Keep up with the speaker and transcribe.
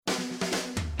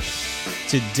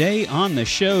Today on the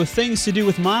show, things to do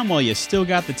with mom while you still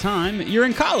got the time. You're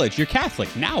in college, you're Catholic,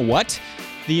 now what?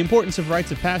 The importance of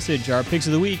rites of passage, our picks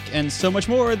of the week, and so much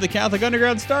more. The Catholic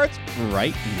Underground starts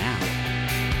right now.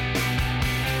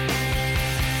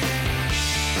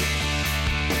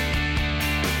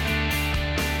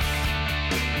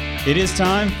 It is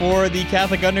time for the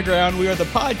Catholic Underground. We are the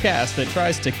podcast that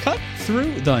tries to cut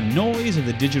through the noise of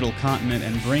the digital continent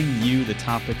and bring you the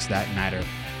topics that matter.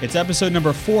 It's episode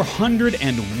number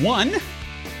 401.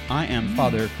 I am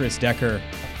Father Chris Decker.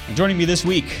 And joining me this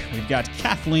week, we've got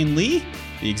Kathleen Lee,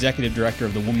 the executive director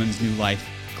of the Woman's New Life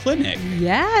Clinic.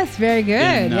 Yes, very good.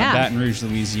 In Baton Rouge,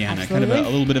 Louisiana. Absolutely. Kind of a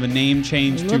little bit of a name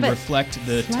change to reflect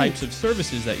the types of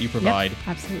services that you provide. Yep,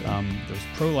 absolutely. Those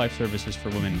pro-life services for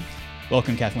women.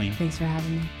 Welcome, Kathleen. Thanks for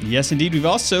having me. Yes, indeed. We've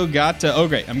also got,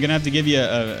 great. I'm going to have to give you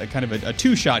a kind of a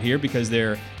two-shot here because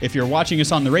if you're watching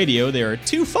us on the radio, there are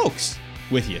two folks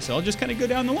with you. So I'll just kind of go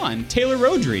down the line. Taylor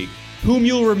Rodri, whom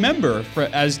you'll remember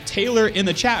as Taylor in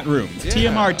the chat room. Yeah.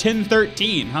 TMR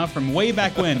 1013, from way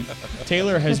back when.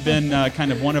 Taylor has been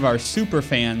kind of one of our super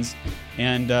fans,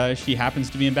 and she happens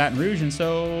to be in Baton Rouge, and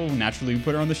so naturally we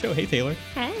put her on the show. Hey, Taylor.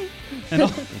 Hey. And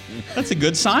that's a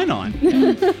good sign-on.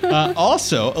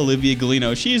 Also, Olivia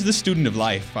Galino. She is the student of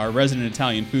life, our resident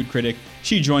Italian food critic.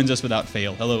 She joins us without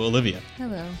fail. Hello, Olivia.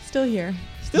 Hello. Still here.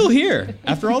 Still here.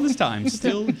 After all this time.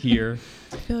 Still here.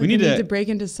 I feel like we need to break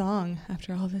into song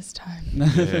after all this time.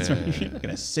 That's right. You're not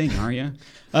going to sing, are you?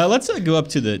 Let's go up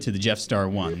to the Jeff Star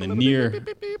one. The near.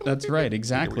 That's right.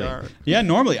 Exactly. Yeah.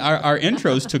 Normally, our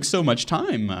intros took so much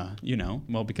time.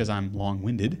 Because I'm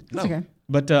long-winded. That's okay.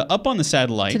 But up on the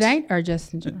satellite. Today or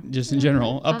just in general? Just in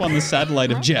general. Up on the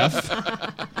satellite of Jeff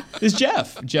is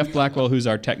Jeff. Jeff Blackwell, who's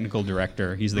our technical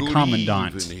director. He's the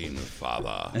commandant. Good evening,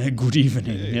 Father. Good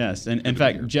evening, yes. And in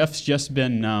fact, Jeff's just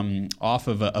been off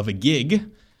of a gig,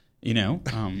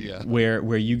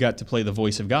 where you got to play the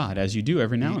voice of God, as you do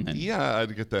every now and then. Yeah,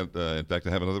 I'd get that. In fact, I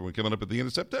have another one coming up at the end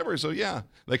of September. So, yeah,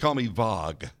 they call me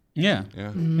Vogue. Yeah.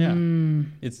 Mm.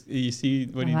 It's you see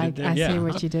what he did there? I see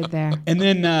what you did there. And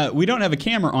then we don't have a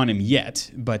camera on him yet,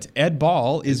 but Ed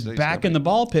Ball is back in the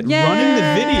ball pit running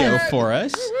the video for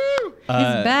us. He's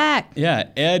back.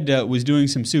 Yeah, Ed was doing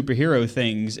some superhero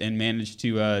things and managed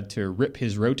to rip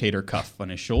his rotator cuff on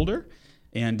his shoulder.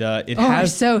 And it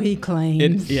has. So he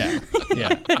claims. Yeah.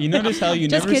 You notice how you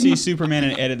never see Superman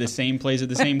and Ed at the same place at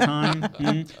the same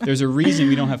time? There's a reason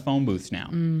we don't have phone booths now,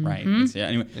 right?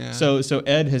 Anyway, so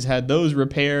Ed has had those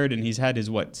repaired, and he's had his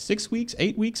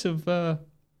 8 weeks of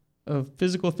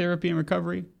physical therapy and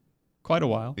recovery. Quite a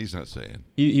while. He's not saying.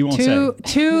 He won't say.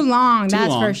 Too long,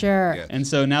 that's for sure. Yeah. And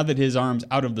so now that his arm's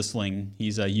out of the sling,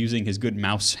 he's using his good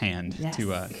mouse hand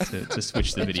to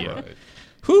switch the video. Right.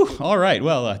 Whew, all right.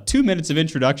 Well, 2 minutes of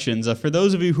introductions. For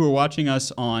those of you who are watching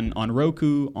us on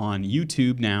Roku, on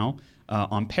YouTube now,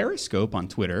 on Periscope, on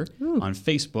Twitter, on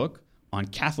Facebook, on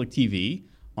Catholic TV,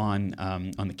 on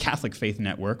the Catholic Faith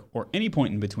Network, or any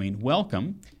point in between,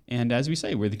 welcome. And as we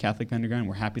say, we're the Catholic Underground.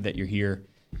 We're happy that you're here,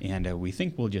 and we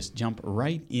think we'll just jump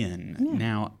right in. Yeah.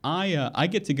 Now, I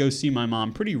get to go see my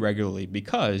mom pretty regularly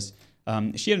because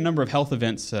she had a number of health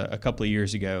events a couple of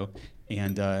years ago,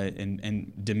 and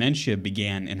dementia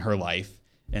began in her life.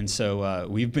 And so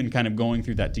we've been kind of going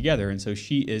through that together. And so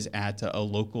she is at a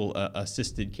local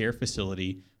assisted care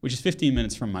facility, which is 15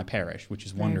 minutes from my parish, which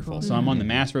is wonderful. Cool. So I'm on the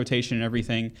mass rotation and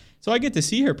everything. So I get to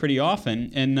see her pretty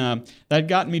often. And that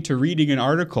got me to reading an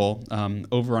article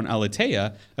over on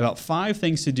Aletheia about 5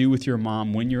 things to do with your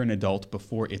mom when you're an adult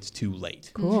before it's too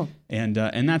late. Cool. And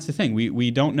that's the thing. We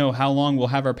don't know how long we'll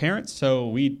have our parents, so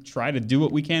we try to do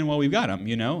what we can while we've got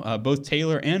them. Both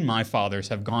Taylor and my fathers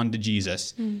have gone to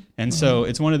Jesus. And so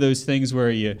it's one of those things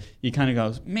where you kind of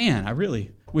go, man, I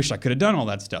really wish I could have done all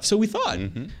that stuff. So we thought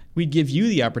we'd give you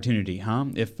the opportunity,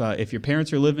 If your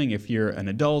parents are living, if you're an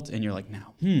adult and you're like,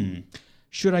 now,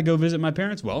 should I go visit my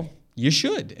parents? Well, you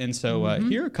should. And so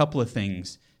here are a couple of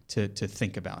things to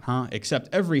think about, Accept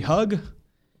every hug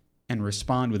and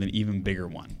respond with an even bigger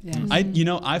one. Yes.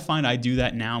 I find I do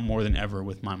that now more than ever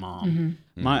with my mom.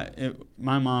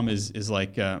 My mom is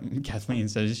like Kathleen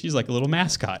says, she's like a little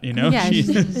mascot, Yeah, she's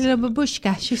a little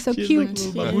babushka. She's so cute.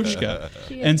 Like a little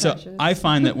babushka. And so I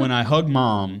find that when I hug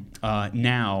mom,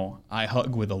 now I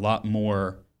hug with a lot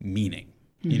more meaning.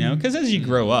 Because as you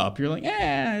grow up, you're like,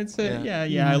 I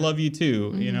love you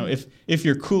too. If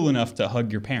you're cool enough to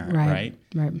hug your parent, right?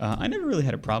 I never really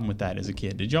had a problem with that as a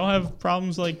kid. Did y'all have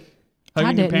problems like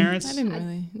hugging your parents? I didn't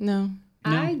really. No.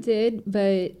 I did,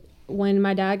 but when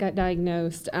my dad got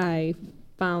diagnosed, I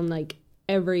found like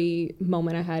every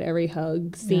moment I had, every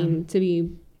hug seemed to be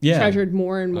treasured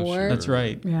more and more. That's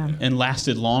right. Yeah. And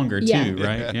lasted longer Yeah. too,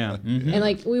 right? Yeah. Mhm. And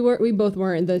like we both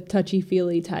weren't the touchy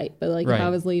feely type, but like Right. if I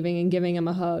was leaving and giving him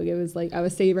a hug, it was like I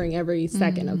was savoring every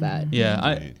second of that.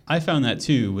 Yeah, I found that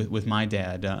too with my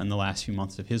dad in the last few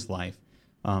months of his life,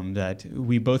 that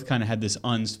we both kind of had this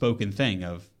unspoken thing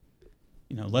of,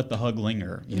 let the hug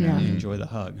linger, enjoy the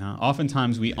hug. Huh?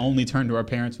 Oftentimes we only turn to our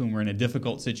parents when we're in a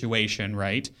difficult situation,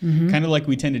 right? Kind of like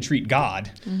we tend to treat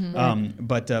God.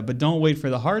 But don't wait for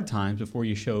the hard times before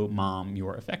you show mom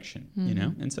your affection,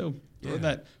 And so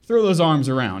throw those arms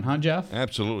around, huh, Jeff?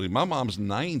 Absolutely. My mom's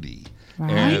 90. Wow.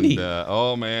 And, 90?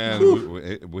 oh,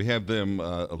 man, we have them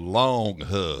long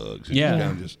hugs. And Yeah. you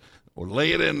kind of just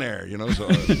lay it in there, So,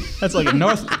 That's like a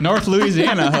North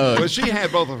Louisiana hug. but she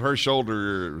had both of her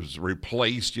shoulders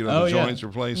replaced, Oh, the yeah. joints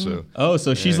replaced. So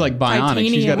So she's like bionic.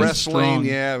 She's got a wrestling,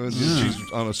 strong.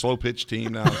 she's on a slow pitch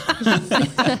team now.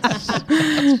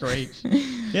 That's great.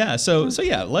 Yeah. So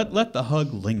let the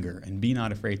hug linger and be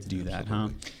not afraid to do that, huh?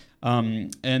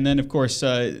 And then of course,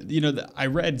 I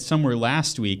read somewhere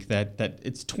last week that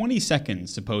it's 20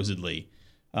 seconds supposedly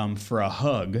for a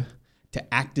hug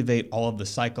to activate all of the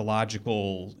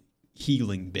psychological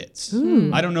healing bits.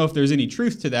 I don't know if there's any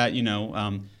truth to that,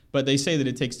 but they say that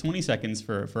it takes 20 seconds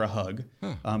for a hug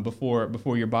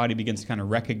before your body begins to kind of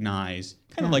recognize,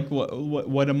 like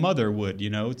what a mother would,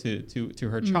 to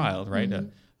her child, right?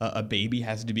 A baby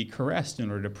has to be caressed in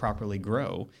order to properly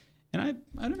grow. And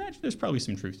I'd imagine there's probably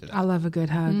some truth to that. I love a good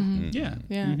hug. Yeah.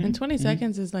 Yeah. And 20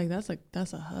 seconds is that's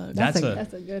a hug. That's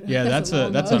a good Yeah, that's a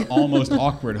long that's hug. an almost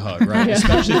awkward hug, right?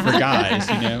 Especially for guys,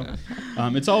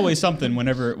 It's always something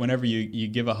whenever you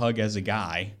give a hug as a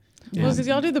guy. Well, because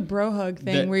y'all do the bro hug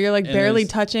thing That- where you're like and barely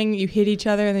it's- touching, you hit each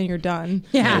other, and then you're done.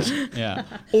 Yeah. Yeah.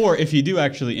 Or if you do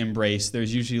actually embrace,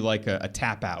 there's usually like a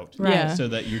tap out, Right. Yeah. so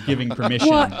that you're giving permission.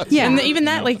 Well, yeah. And even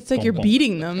that, like, it's like you're Boom, boom.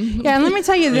 beating them. Yeah, and let me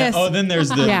tell you Yeah. this. Oh, then there's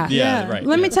the right.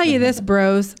 Let me tell you this,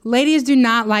 bros. Ladies do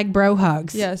not like bro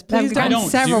hugs. Yes, I've please gotten don't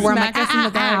several do where I'm smack like, us in the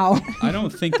back. ow. I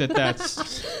don't think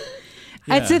that's.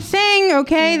 It's a thing,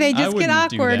 okay? They I just get wouldn't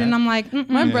do awkward, that. and I'm like,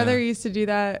 My Yeah. brother used to do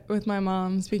that with my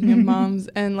mom, speaking of moms.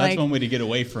 And That's like, one way to get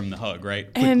away from the hug,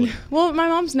 right? Quickly. and well, my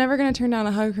mom's never going to turn down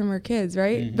a hug from her kids,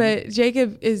 right? But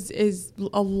Jacob is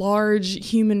a large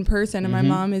human person, and my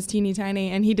mom is teeny tiny,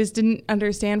 and he just didn't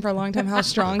understand for a long time how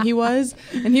strong he was,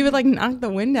 and he would like knock the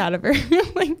wind out of her.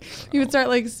 Like he would start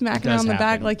like smacking her does on the back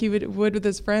happen. like he would with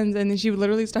his friends, and then she would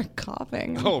literally start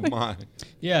coughing. Oh, my.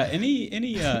 Yeah,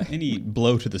 any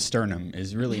blow to the sternum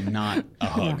is really not a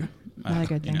hug. Not a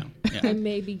good thing. Yeah. I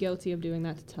may be guilty of doing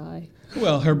that to Ty.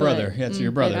 Well, her brother. That's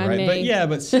your brother, I right? may.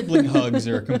 But sibling hugs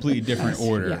are a completely different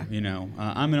order. Yeah.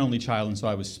 I'm an only child, and so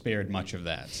I was spared much of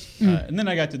that. And then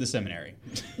I got to the seminary,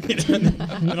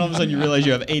 and all of a sudden you realize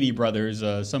you have 80 brothers,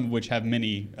 some of which have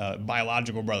many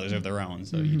biological brothers of their own.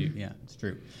 So you do, yeah, it's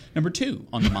true. Number 2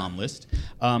 on the mom list.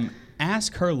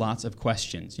 Ask her lots of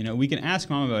questions. We can ask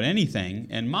mom about anything,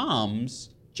 and moms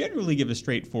generally give a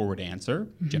straightforward answer,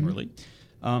 generally.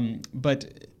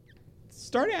 But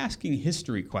start asking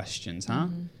history questions, huh?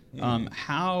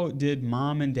 How did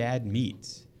mom and dad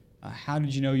meet? How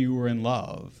did you know you were in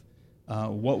love?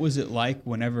 What was it like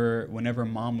whenever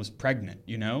mom was pregnant,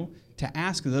 To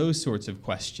ask those sorts of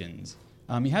questions.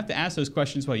 You have to ask those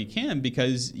questions while you can,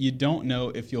 because you don't know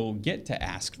if you'll get to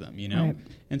ask them, Right.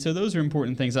 And so those are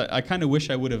important things. I kind of wish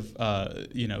I would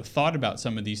have, thought about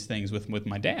some of these things with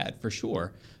my dad, for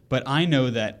sure. But I know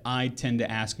that I tend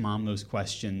to ask mom those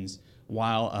questions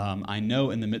while I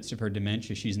know in the midst of her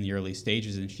dementia, she's in the early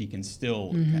stages and she can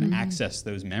still kind of access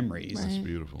those memories. Right. That's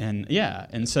beautiful.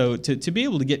 And so to be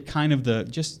able to get kind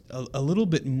of just a little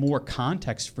bit more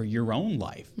context for your own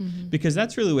life, because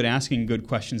that's really what asking good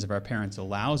questions of our parents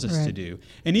allows us to Right. do.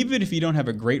 And even if you don't have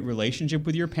a great relationship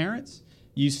with your parents,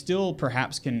 you still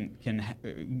perhaps can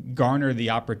garner the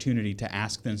opportunity to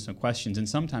ask them some questions, and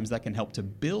sometimes that can help to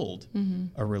build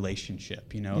a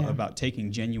relationship, about taking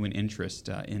genuine interest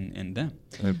in them.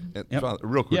 And Yep. Father,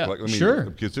 real quick, Yeah, let me, sure.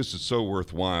 because this is so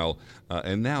worthwhile,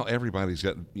 and now everybody's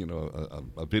got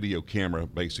a video camera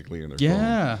basically in their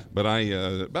Yeah. phone. But I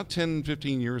about 10,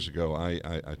 15 years ago,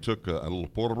 I took a little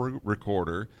portable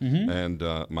recorder, and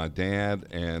my dad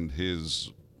and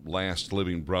his last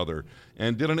living brother,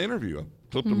 and did an interview. I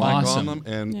clipped a mic Awesome. on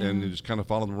them and just kind of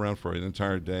followed them around for an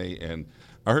entire day. And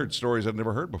I heard stories I'd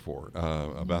never heard before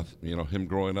about him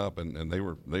growing up, and they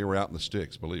were out in the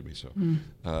sticks. Believe me, so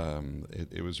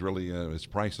it was really it's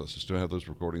priceless to still have those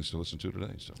recordings to listen to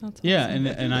today. So yeah,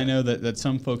 and I know that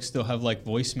some folks still have like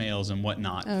voicemails and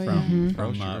whatnot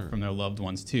from their loved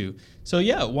ones too. So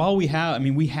yeah, while we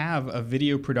have a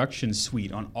video production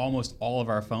suite on almost all of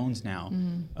our phones now.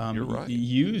 You're right.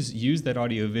 Use that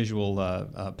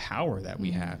audiovisual power that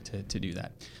we have to do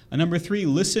that. Number 3,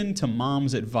 listen to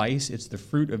mom's advice. It's the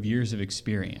fruit of years of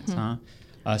experience.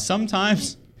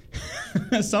 Sometimes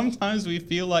we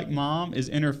feel like mom is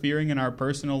interfering in our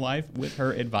personal life with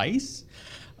her advice.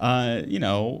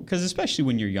 Because especially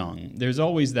when you're young, there's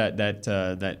always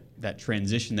that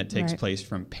transition that takes place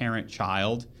from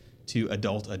parent-child to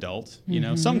adult.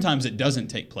 Sometimes it doesn't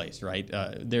take place, right?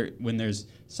 When there's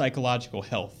psychological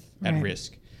health at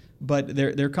risk. But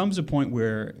there comes a point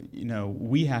where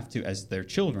we have to, as their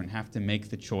children, have to make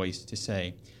the choice to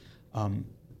say,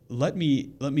 let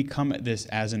me come at this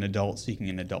as an adult seeking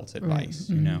an adult's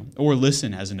advice, or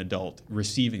listen as an adult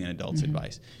receiving an adult's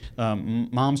advice.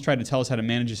 Moms try to tell us how to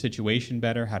manage a situation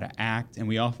better, how to act, and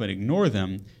we often ignore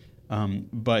them.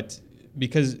 But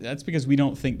because we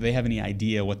don't think they have any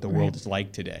idea what the world is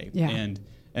like today. Yeah.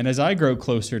 And as I grow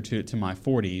closer to my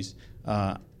 40s,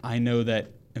 I know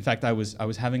that. In fact, I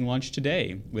was having lunch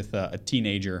today with a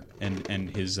teenager and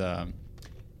his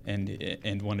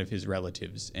and one of his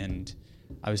relatives, and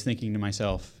I was thinking to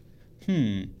myself,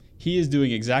 he is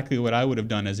doing exactly what I would have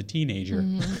done as a teenager.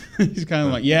 He's kind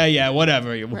of like, yeah,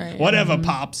 whatever, whatever,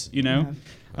 pops, Yeah.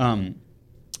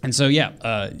 And so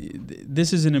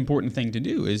this is an important thing to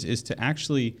do is to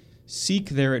actually seek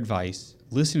their advice,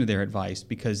 listen to their advice,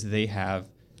 because they have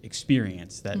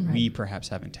experience that we perhaps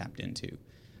haven't tapped into.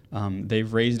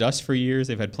 They've raised us for years.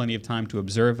 They've had plenty of time to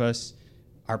observe us.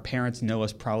 Our parents know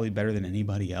us probably better than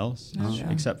anybody else,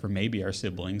 except for maybe our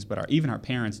siblings. But even our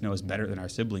parents know us better than our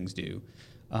siblings do.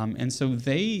 And so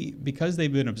because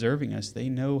they've been observing us, they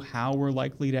know how we're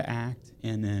likely to act.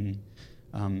 And then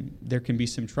there can be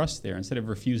some trust there. Instead of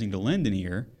refusing to lend an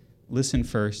ear, listen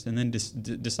first, and then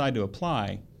decide to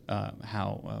apply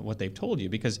what they've told you.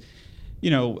 Because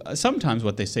sometimes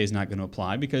what they say is not going to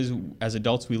apply because as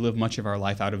adults we live much of our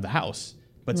life out of the house.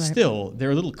 But still, there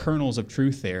are little kernels of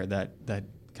truth there that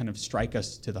kind of strike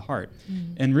us to the heart.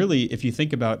 And really, if you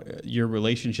think about your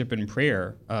relationship in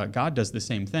prayer, God does the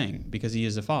same thing because he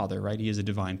is a father, right? He is a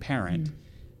divine parent.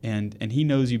 And he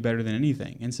knows you better than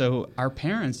anything. And so our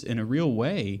parents, in a real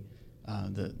way,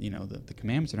 the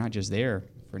commandments are not just there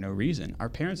for no reason. Our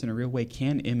parents, in a real way,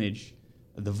 can image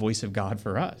the voice of God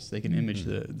for us. They can image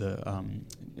the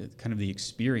kind of the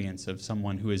experience of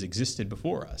someone who has existed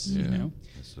before us. That's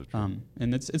so true.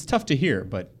 And it's tough to hear,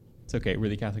 but it's okay. We're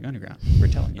the Catholic Underground. We're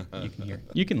telling you, you can hear.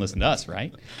 You can listen to us,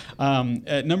 right?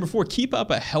 Number 4, keep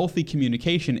up a healthy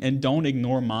communication and don't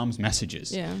ignore mom's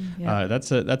messages.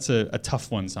 That's a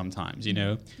tough one sometimes.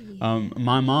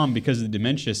 My mom, because of the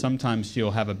dementia, sometimes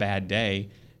she'll have a bad day.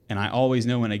 And I always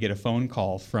know when I get a phone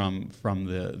call from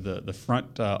the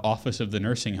front office of the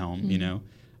nursing home,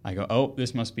 I go, oh,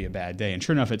 this must be a bad day. And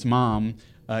sure enough, it's mom,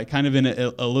 kind of in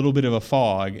a little bit of a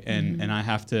fog, and I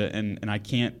have to, and I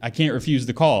can't refuse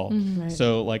the call.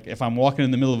 So like if I'm walking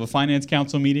in the middle of a finance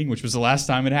council meeting, which was the last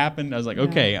time it happened, I was like,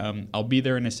 okay, I'll be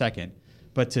there in a second.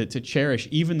 But to cherish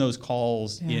even those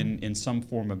calls in some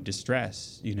form of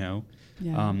distress,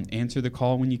 answer the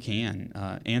call when you can.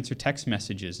 Answer text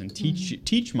messages and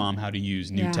teach mom how to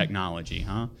use new technology.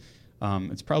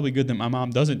 It's probably good that my mom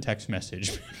doesn't text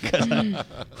message because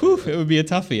it would be a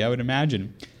toughie, I would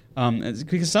imagine.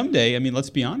 Because someday, let's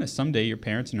be honest, someday your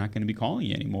parents are not going to be calling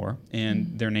you anymore,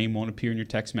 and their name won't appear in your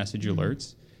text message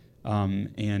alerts.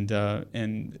 And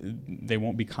they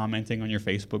won't be commenting on your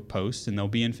Facebook posts, and they'll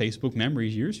be in Facebook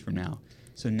memories years from now.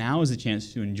 So now is a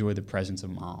chance to enjoy the presence of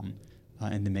mom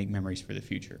and to make memories for the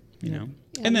future, Yeah,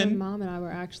 and then mom and I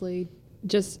were actually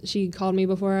she called me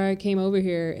before I came over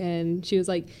here, and she was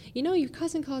like, your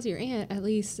cousin calls your aunt at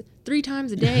least 3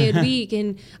 times a day a week,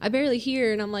 and I barely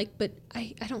hear. And I'm like, but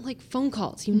I don't like phone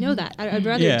calls. That. I'd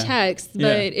rather text,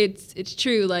 but it's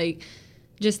true. Like,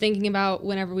 just thinking about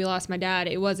whenever we lost my dad,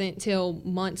 it wasn't till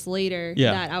months later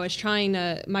that I was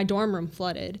my dorm room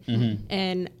flooded,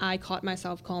 and I caught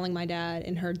myself calling my dad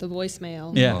and heard the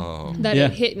voicemail.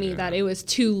 It hit me that it was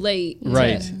too late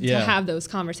to have those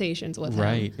conversations with him.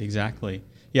 Right, exactly.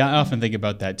 Yeah, I often think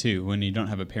about that too. When you don't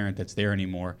have a parent that's there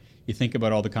anymore, you think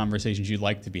about all the conversations you'd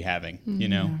like to be having,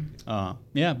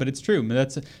 but it's true.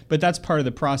 But that's part of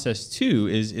the process too,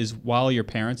 is while your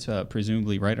parents,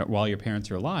 presumably, right, while your parents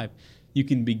are alive, you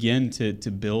can begin to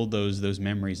build those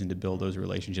memories and to build those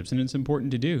relationships, and it's important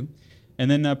to do. And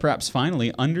then perhaps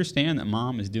finally, understand that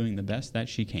mom is doing the best that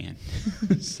she can.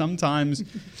 Sometimes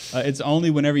it's only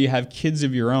whenever you have kids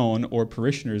of your own or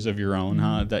parishioners of your own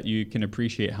that you can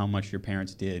appreciate how much your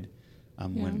parents did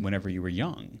whenever you were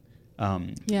young.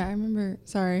 Yeah, I remember.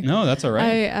 Sorry. No, that's all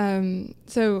right.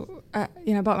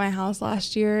 I bought my house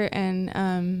last year,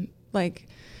 and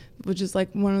which is like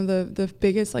one of the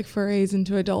biggest like forays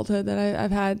into adulthood that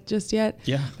I've had just yet.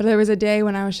 Yeah. But there was a day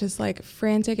when I was just like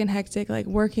frantic and hectic, like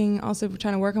working, also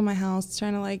trying to work on my house,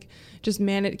 trying to like just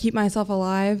keep myself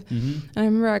alive. And I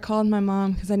remember I called my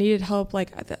mom because I needed help.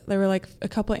 Like there were like a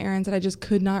couple of errands that I just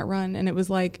could not run, and it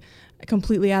was like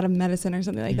completely out of medicine or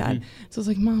something like that. So I was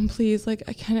like, Mom, please, like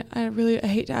I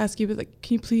hate to ask you, but like,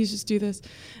 can you please just do this?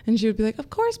 And she would be like, of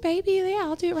course, baby, yeah,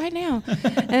 I'll do it right now.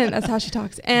 And that's how she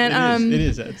talks. And it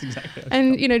is. That's exactly how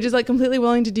and just like completely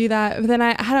willing to do that. But then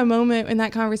I had a moment in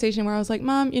that conversation where I was like,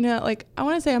 Mom, like I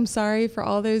want to say I'm sorry for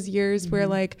all those years where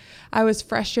like I was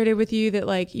frustrated with you that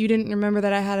like you didn't remember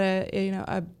that I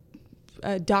had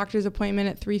a doctor's appointment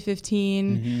at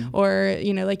 3:15 or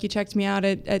like you checked me out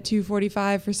at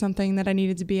 2:45 for something that I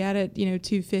needed to be at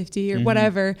 2:50 or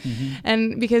whatever.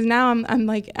 And because now I'm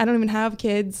like I don't even have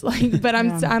kids, like, but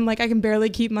I'm like I can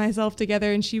barely keep myself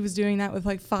together, and she was doing that with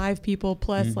like 5 people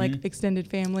plus like extended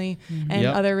family and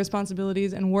other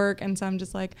responsibilities and work, and so I'm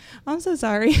just like, I'm so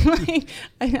sorry. Like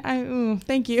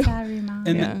thank you. Sorry, Mom.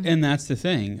 And that's the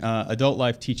thing. Adult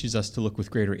life teaches us to look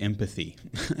with greater empathy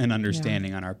and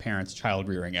understanding on our parents' child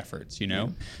rearing efforts,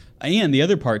 And the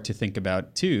other part to think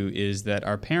about too is that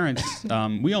our parents,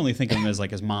 we only think of them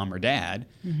as mom or dad,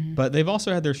 but they've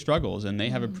also had their struggles, and they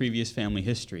have a previous family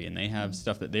history, and they have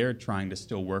stuff that they're trying to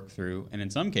still work through, and in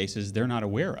some cases they're not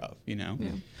aware of,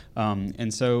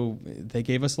 and so they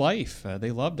gave us life,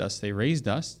 they loved us, they raised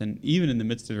us, and even in the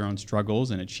midst of their own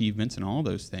struggles and achievements and all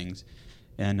those things,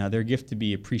 and they're a gift to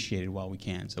be appreciated while we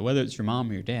can. So whether it's your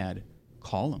mom or your dad,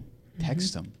 call them,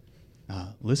 text them.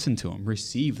 Listen to them,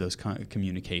 receive those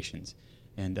communications,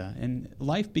 and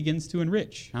life begins to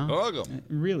enrich. Hug them.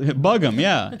 Really, bug them,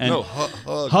 yeah. And No,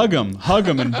 hug them,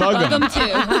 and bug them. Them too.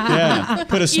 Yeah,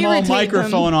 put a small Irritate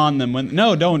microphone on them.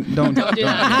 Don't do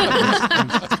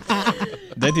that.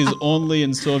 That is only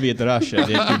in Soviet Russia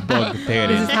that you bug This is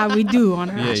parents. how we do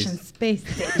on a Yes. Russian space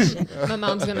station. My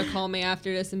mom's gonna call me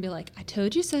after this and be like, "I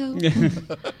told you so."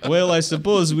 Well, I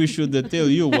suppose we should tell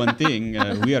you one thing.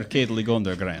 We are Catholic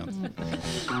Underground.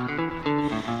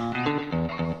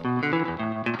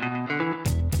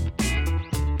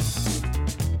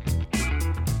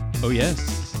 Oh,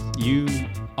 yes. You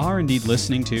are indeed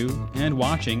listening to and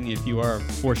watching, if you are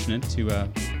fortunate to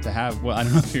have, well, I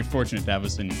don't know if you're fortunate to have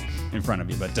us in front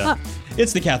of you, but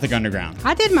it's the Catholic Underground.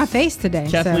 I did my face today.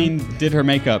 Kathleen did her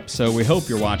makeup, so we hope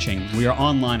you're watching. We are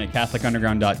online at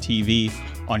CatholicUnderground.tv,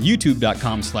 on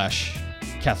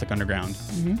YouTube.com/Catholic Underground,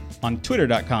 on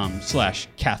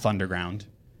Twitter.com/Cath Underground,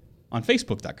 on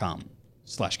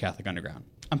Facebook.com/Catholic Underground.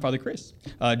 I'm Father Chris,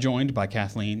 joined by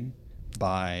Kathleen,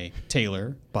 by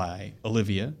Taylor, by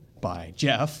Olivia, by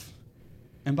Jeff,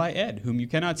 and by Ed, whom you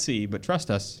cannot see, but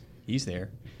trust us, he's there.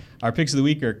 Our picks of the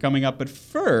week are coming up, but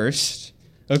first,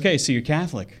 okay, so you're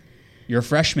Catholic. You're a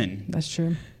freshman. That's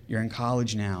true. You're in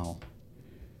college now.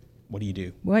 What do you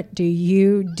do? What do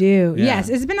you do? Yeah. Yes,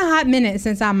 it's been a hot minute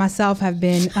since I myself have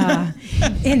been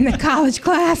in the college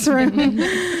classroom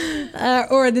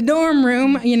or the dorm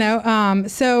room,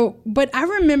 but I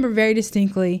remember very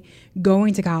distinctly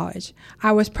going to college.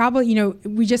 I was probably,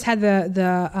 we just had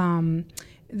the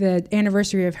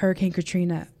anniversary of Hurricane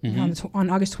Katrina on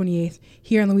August 28th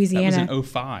here in Louisiana. That was in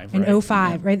 05, In right?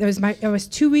 05, right? I was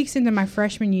 2 weeks into my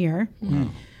freshman year. Wow.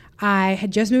 I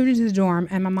had just moved into the dorm,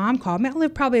 and my mom called me. I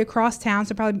lived probably across town,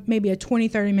 so probably maybe a 20,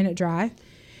 30-minute drive.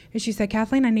 And she said,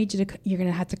 Kathleen, I need you're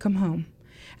going to have to come home.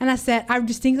 And I said, I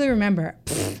distinctly remember,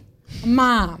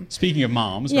 Mom. Speaking of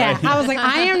moms, Yeah, right? I was like,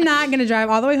 I am not going to drive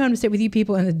all the way home to sit with you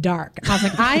people in the dark. I was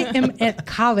like, I am at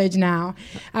college now.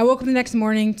 I woke up the next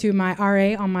morning to my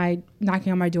RA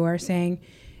knocking on my door saying,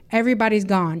 everybody's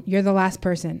gone. You're the last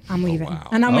person. I'm leaving. wow.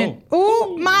 And I went,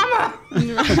 oh, Mama.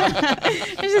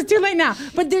 It's just too late now.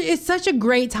 But it's such a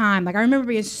great time. Like, I remember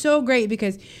being so great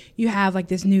because you have like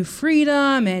this new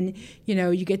freedom, and,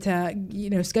 you get to,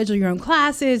 schedule your own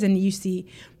classes, and you see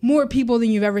more people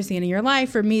than you've ever seen in your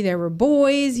life. For me, there were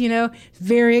boys,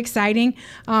 very exciting.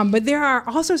 But there are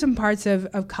also some parts of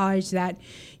college that,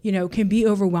 can be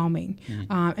overwhelming.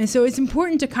 And so it's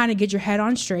important to kind of get your head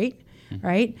on straight,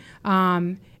 right?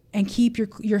 And keep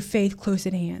your faith close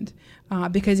at hand,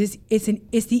 because it's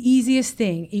the easiest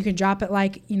thing. You can drop it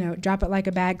like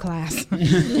a bad class,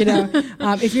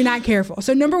 if you're not careful.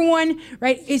 So number one,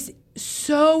 right, it's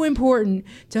so important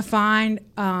to find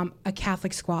a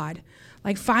Catholic squad.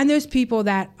 Like find those people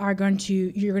that are going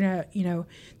to,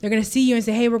 they're going to see you and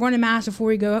say, hey, we're going to mass before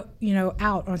we go,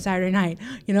 out on Saturday night,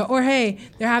 or hey,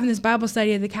 they're having this Bible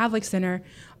study at the Catholic Center.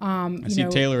 I see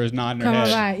Taylor is nodding her Come head. on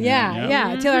by.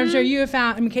 Yeah. Taylor, I'm sure you have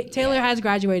found, Taylor has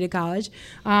graduated college,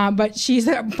 but she's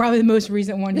probably the most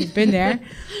recent one who's been there.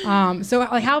 So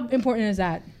like how important is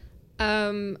that?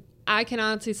 I can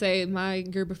honestly say my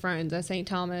group of friends at St.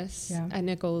 Thomas at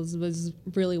Nichols was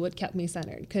really what kept me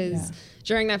centered, because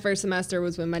during that first semester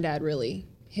was when my dad really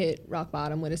hit rock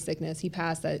bottom with his sickness. He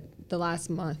passed at the last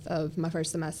month of my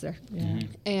first semester.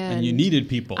 And you needed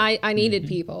people. I needed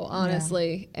people,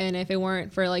 honestly. And if it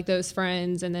weren't for like those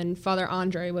friends, and then Father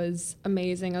Andre was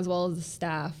amazing, as well as the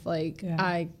staff,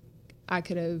 I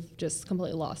could have just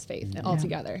completely lost faith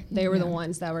altogether. They were the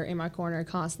ones that were in my corner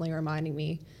constantly reminding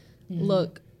me,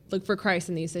 look for Christ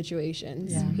in these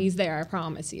situations. He's there, I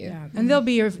promise you. And they'll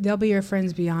be your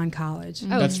friends beyond college.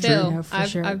 Oh, That's still.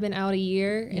 true. I've been out a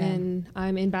year, and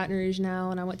I'm in Baton Rouge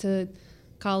now, and I went to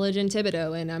college in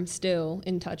Thibodeau, and I'm still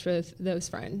in touch with those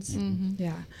friends.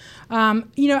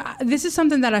 This is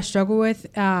something that I struggle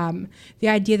with. The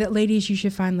idea that ladies, you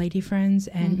should find lady friends,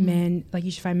 and men, like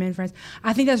you should find men friends.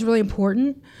 I think that's really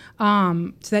important.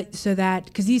 So that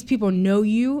because these people know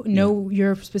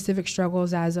your specific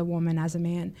struggles as a woman, as a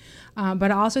man.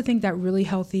 But I also think that really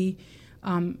healthy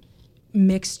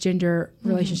mixed gender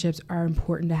relationships are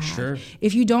important to have. Sure.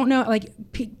 If you don't know, like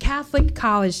Catholic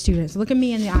college students, look at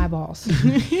me in the eyeballs.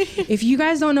 If you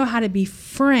guys don't know how to be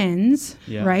friends,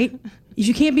 right? If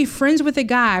you can't be friends with a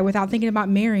guy without thinking about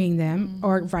marrying them,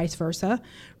 or vice versa,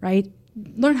 right?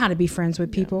 Learn how to be friends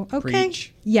with people. Okay.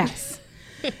 Preach. Yes.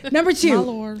 Number 2. My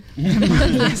Lord.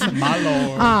 My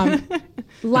Lord.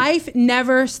 Life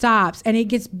never stops, and it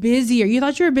gets busier. You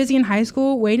thought you were busy in high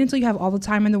school? Wait until you have all the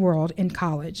time in the world in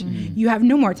college. You have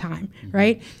no more time,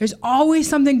 right? There's always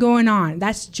something going on.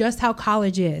 That's just how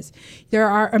college is. There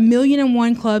are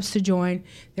 1,000,001 clubs to join.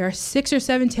 There are 6 or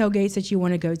 7 tailgates that you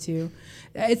want to go to.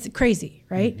 It's crazy,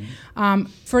 right?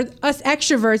 For us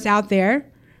extroverts out there,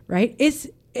 right, it's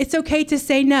okay to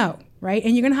say no. Right?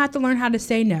 And you're going to have to learn how to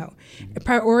say no.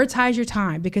 Prioritize your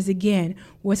time, because again,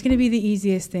 what's going to be the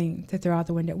easiest thing to throw out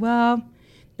the window? Well,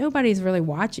 nobody's really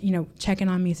watching, checking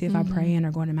on me, see if I'm praying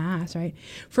or going to mass, right?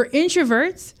 For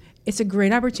introverts, it's a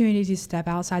great opportunity to step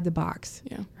outside the box,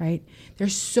 right?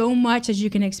 There's so much that you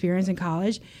can experience in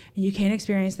college, and you can't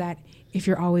experience that if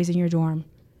you're always in your dorm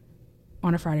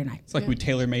on a Friday night. It's like we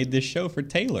tailor-made this show for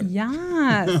Taylor.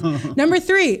 Yes. Number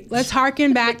 3, let's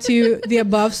harken back to the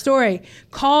above story.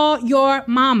 Call your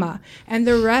mama and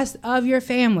the rest of your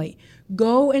family.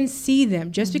 Go and see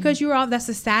them. Just because you're off, that's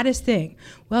the saddest thing.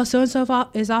 Well,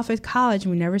 so-and-so is off at college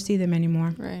and we never see them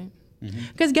anymore. Right.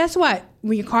 Because guess what?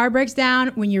 When your car breaks down,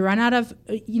 when you run out of,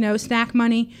 snack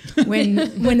money, when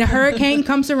the hurricane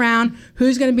comes around,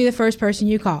 who's going to be the first person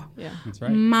you call? Yeah. That's right.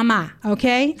 Mama,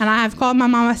 okay? And I have called my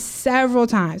mama several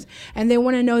times, and they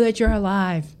want to know that you're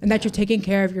alive and that you're taking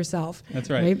care of yourself.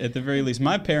 That's right. At the very least,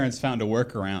 my parents found a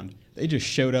workaround. They just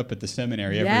showed up at the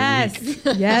seminary every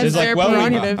week. Yes. It's like, well,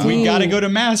 we got to go to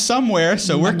mass somewhere,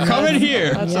 so we're coming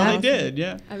here. That's all they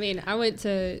did, I mean, I went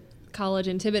to college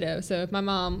in Thibodeau, so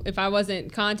if I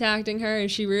wasn't contacting her and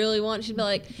she really wanted, she'd be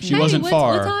like, she wasn't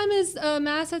far. What time is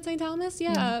mass at St. Thomas? Me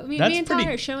and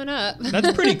Ty are showing up.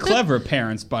 That's pretty clever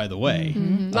parents, by the way.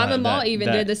 My mama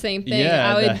even did the same thing.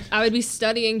 I would be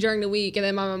studying during the week, and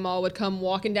then my mama would come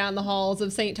walking down the halls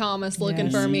of St. Thomas looking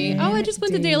for me. Oh, I just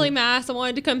went to daily mass. I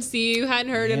wanted to come see you.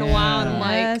 Hadn't heard in a while. And I'm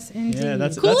like, yeah,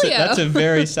 that's a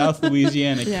very South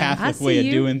Louisiana Catholic way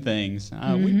of doing things.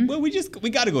 We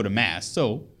got to go to mass,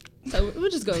 so we'll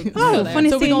just go. Oh,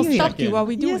 funny so we're going to you. stalk you while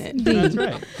we doing it. That's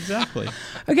right. Exactly.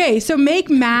 Okay, so make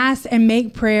mass and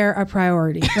make prayer a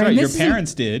priority. That's right. Your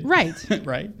parents did. Right.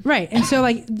 Right. And so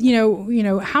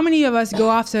how many of us go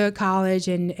off to college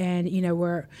and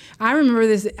I remember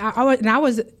this, I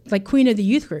was like queen of the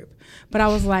youth group, but I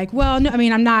was like, well, no, I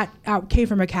mean, I came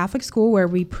from a Catholic school where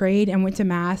we prayed and went to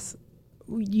mass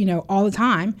all the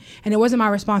time, and it wasn't my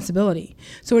responsibility.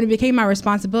 So when it became my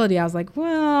responsibility, I was like,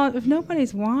 well, if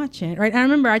nobody's watching, right? And I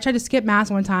remember I tried to skip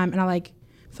mass one time, and I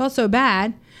felt so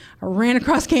bad. I ran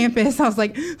across campus. I was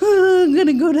like, I'm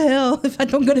gonna go to hell if I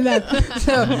don't go to mass.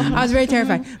 So I was very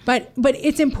terrified. But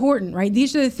it's important, right?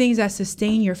 These are the things that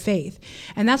sustain your faith,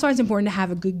 and that's why it's important to have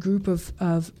a good group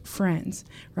of friends,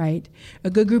 right? A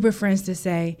good group of friends to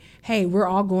say, hey, we're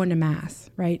all going to mass,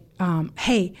 right?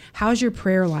 Hey, how's your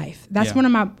prayer life? That's one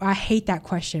of I hate that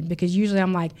question, because usually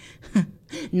I'm like,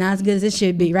 not as good as it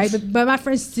should be, right? But my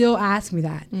friends still ask me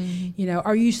that.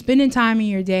 Are you spending time in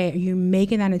your day? Are you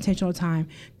making that intentional time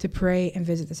to pray and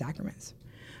visit the sacraments?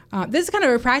 This is kind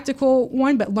of a practical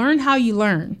one, but learn how you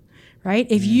learn, right?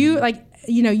 If you like,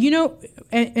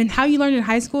 and how you learn in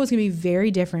high school is going to be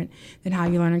very different than how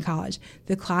you learn in college.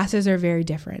 The classes are very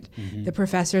different. The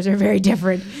professors are very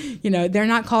different. They're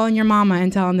not calling your mama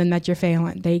and telling them that you're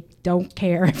failing. They don't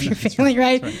care if you're failing,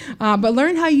 right? But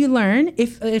learn how you learn.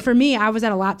 For me, I was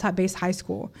at a laptop-based high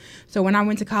school. So when I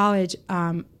went to college,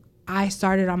 I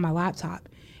started on my laptop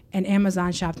and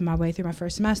Amazon shopped my way through my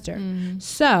first semester.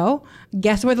 So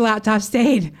guess where the laptop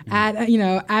stayed?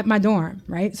 At my dorm,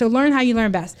 right? So learn how you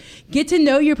learn best. Get to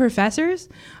know your professors.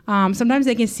 Sometimes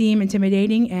they can seem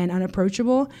intimidating and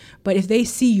unapproachable, but if they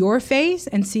see your face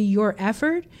and see your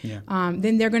effort,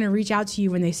 then they're going to reach out to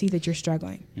you when they see that you're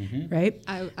struggling, right?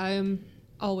 I've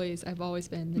always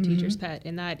been the teacher's pet,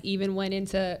 and that even went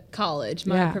into college.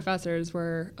 My professors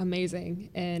were amazing,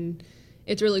 and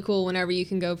it's really cool whenever you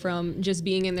can go from just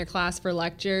being in their class for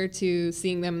lecture to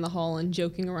seeing them in the hall and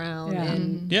joking around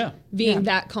and being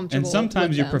that comfortable. And sometimes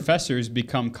with your them. professors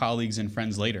become colleagues and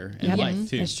friends later in life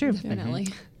too. That's true. Definitely.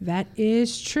 That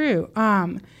is true.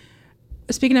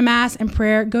 Speaking of mass and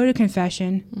prayer, go to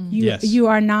confession. You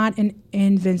are not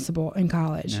invincible in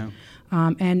college.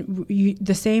 No. And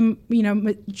the same,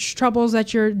 troubles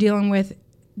that you're dealing with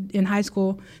in high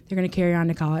school, they're going to carry on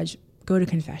to college. Go to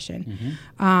confession.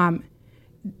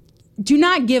 Do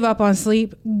not give up on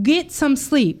sleep. Get some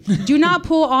sleep. Do not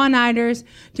pull all-nighters.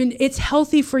 It's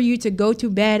healthy for you to go to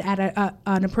bed at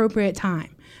an appropriate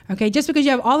time. Okay? Just because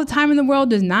you have all the time in the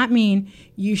world does not mean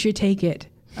you should take it.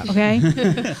 Okay?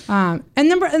 And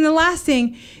the last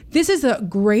thing, this is a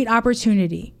great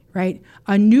opportunity, right?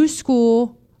 A new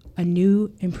school, a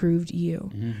new improved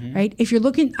you, right? If you're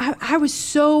looking, I was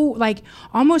so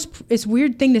almost, it's a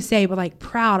weird thing to say, but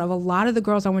proud of a lot of the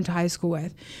girls I went to high school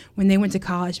with when they went to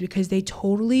college, because they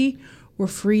totally were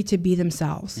free to be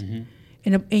themselves.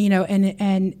 And they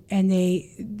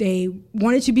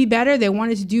wanted to be better. They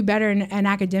wanted to do better in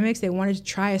academics. They wanted to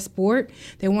try a sport.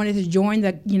 They wanted to join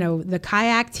the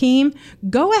kayak team.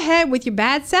 Go ahead with your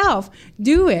bad self.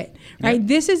 Do it, right? Yep.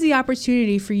 This is the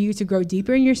opportunity for you to grow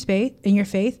deeper in your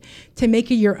faith, to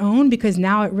make it your own, because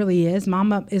now it really is.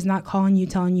 Mama is not calling you,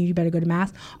 telling you better go to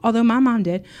mass, although my mom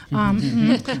did.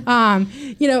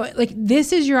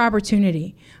 This is your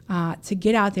opportunity to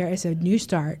get out there. It's a new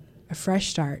start, a fresh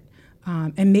start.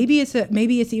 And maybe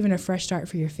it's even a fresh start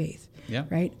for your faith,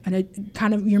 right?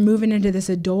 And you're moving into this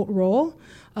adult role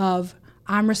of,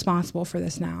 I'm responsible for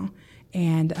this now,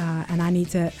 and I need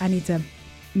to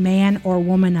man or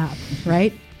woman up,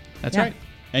 right? That's right.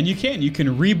 And you can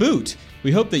reboot.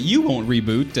 We hope that you won't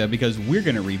reboot because we're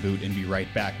going to reboot and be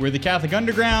right back. We're the Catholic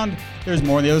Underground. There's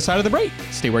more on the other side of the break.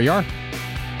 Stay where you are.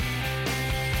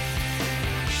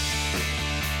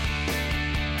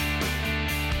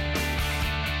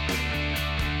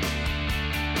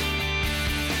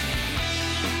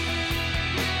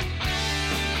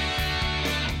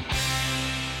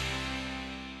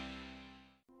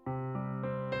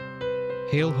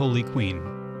 Hail, Holy Queen,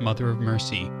 Mother of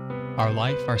Mercy, our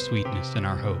life, our sweetness, and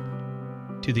our hope.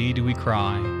 To thee do we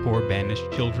cry, poor banished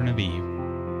children of Eve.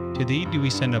 To thee do we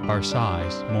send up our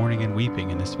sighs, mourning and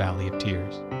weeping in this valley of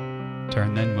tears.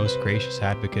 Turn then, most gracious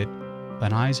Advocate,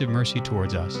 thine eyes of mercy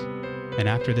towards us, and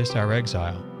after this our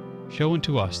exile, show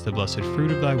unto us the blessed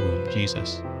fruit of thy womb,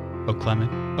 Jesus. O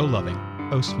clement, O loving,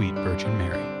 O sweet Virgin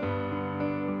Mary.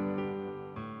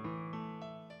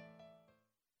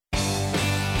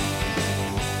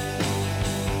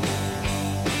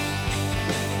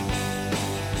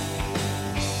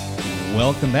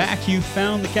 Welcome back. You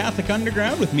found the Catholic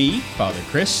Underground with me, Father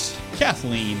Chris,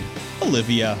 Kathleen,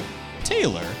 Olivia,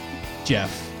 Taylor,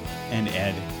 Jeff, and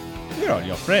Ed. We're all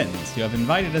your friends. You have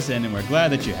invited us in, and we're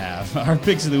glad that you have. Our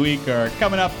picks of the week are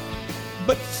coming up.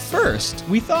 But first,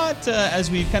 we thought, as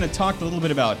we kind of talked a little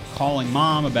bit about calling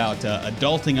mom, about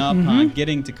adulting up,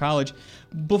 getting to college,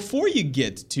 before you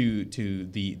get to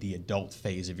the adult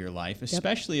phase of your life,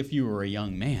 especially if you were a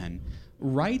young man,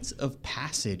 rites of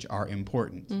passage are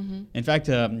important. In fact,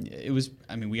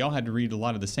 we all had to read a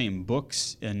lot of the same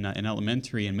books in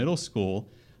elementary and middle school.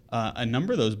 A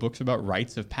number of those books are about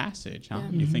rites of passage. Huh?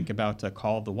 You think about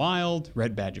Call of the Wild,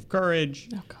 Red Badge of Courage,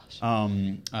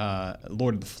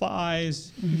 Lord of the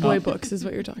Flies. Boy books is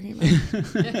what you're talking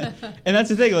about. And that's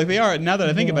the thing, they are, now that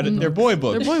I think about it, they're boy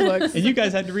books. They're boy books. And you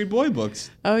guys had to read boy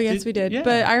books. Oh, yes, we did. Yeah.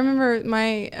 But I remember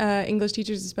my English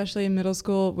teachers, especially in middle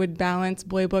school, would balance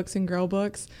boy books and girl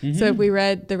books. So if we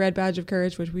read The Red Badge of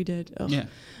Courage, which we did,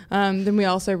 then we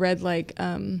also read like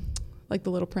The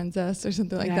Little Princess or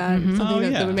something like that.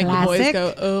 Something that would make the boys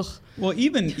go, ugh. Well,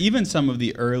 even some of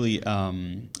the early,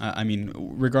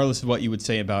 regardless of what you would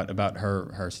say about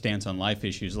her stance on life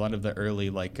issues, a lot of the early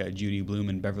Judy Blume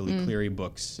and Beverly Cleary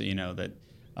books, that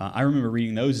I remember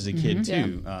reading those as a kid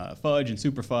too. Fudge and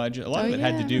Super Fudge. A lot of it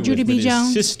had to do Judy with B. his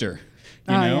Jones. sister.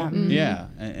 You Oh, know, yeah.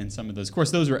 and some of those. Of course,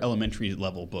 those were elementary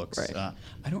level books. Right.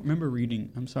 I don't remember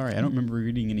reading. I'm sorry, I don't remember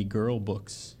reading any girl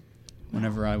books.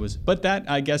 Whenever I was, but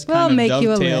that I guess We'll kind of make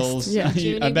you a dovetails. list. Yeah.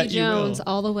 Judy I B. bet you Jones, will.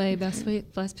 all the way, best place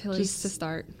Just to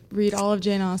start. Read all of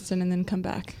Jane Austen and then come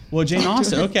back. Well, Jane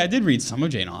Austen. Okay, I did read some of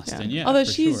Jane Austen. Yeah, Although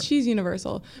for she's sure.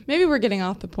 universal. Maybe we're getting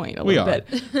off the point a We little are.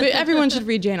 bit. But everyone should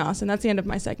read Jane Austen. That's the end of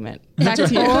my segment. Back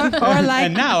to you. Or like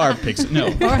and now our picks. No.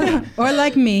 or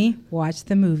like me, watch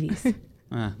the movies.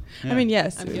 Yeah. I mean,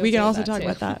 yes, I'm we guilty can of also that talk too.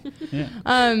 about that.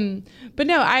 Yeah. But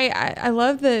no, I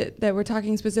love that we're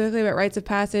talking specifically about rites of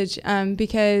passage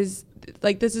because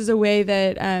like this is a way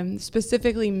that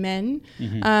specifically men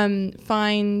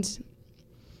find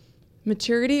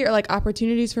maturity or like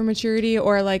opportunities for maturity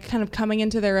or like kind of coming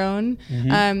into their own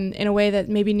in a way that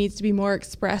maybe needs to be more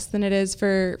expressed than it is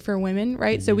for women,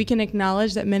 right? So we can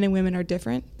acknowledge that men and women are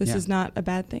different. This Yeah. is not a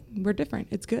bad thing. We're different.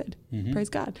 It's good. Praise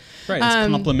God. Right.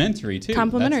 It's complementary too.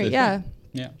 Complementary, That's the thing.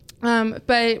 Yeah.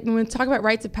 But when we talk about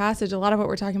rites of passage, a lot of what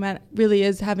we're talking about really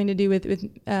is having to do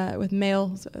with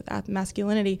male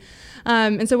masculinity.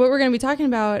 And so what we're going to be talking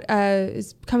about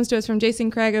comes to us from Jason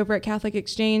Craig over at Catholic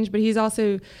Exchange, but he's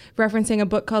also referencing a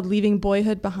book called Leaving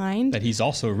Boyhood Behind. That he's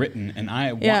also written, and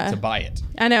I want to buy it.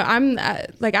 I know. I'm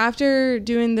like after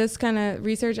doing this kind of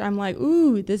research, I'm like,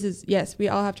 ooh, this is yes. We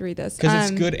all have to read this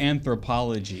Because it's good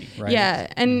anthropology, right? Yeah,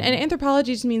 and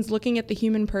anthropology just means looking at the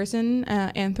human person.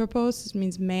 Anthropos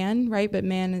means man, right? But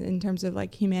man in terms of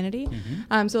like humanity.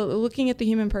 So looking at the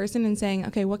human person and saying,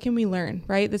 okay, what can we learn,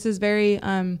 right? This is very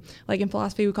like in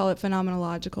philosophy we call it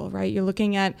phenomenological, right? You're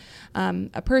looking at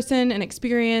a person, an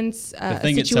experience, a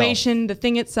situation, the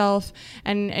thing itself,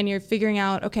 and you're figuring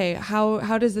out, okay,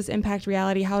 how does this impact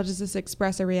reality? How does this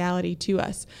express a reality to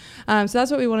us? So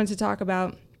that's what we wanted to talk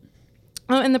about.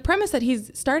 And the premise that he's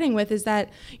starting with is that,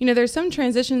 you know, there's some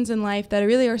transitions in life that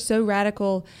really are so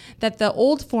radical that the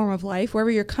old form of life, wherever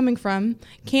you're coming from,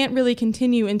 can't really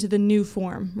continue into the new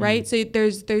form, right? So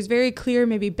there's very clear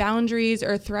maybe boundaries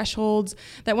or thresholds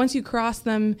that once you cross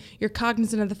them, you're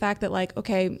cognizant of the fact that like,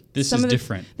 okay, This is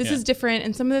different. This is different,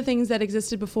 and some of the things that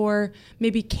existed before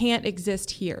maybe can't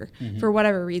exist here for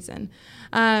whatever reason.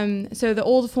 So the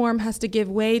old form has to give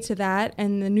way to that,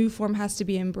 and the new form has to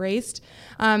be embraced.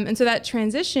 And so that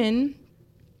transition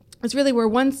is really where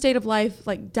one state of life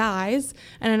like dies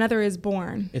and another is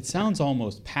born. It sounds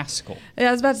almost Paschal. Yeah,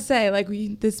 I was about to say, like,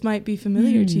 this might be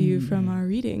familiar to you from our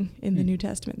reading in the New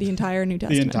Testament, the entire New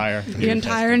Testament. The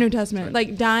entire New Testament.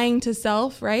 Like dying to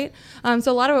self, right?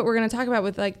 So a lot of what we're going to talk about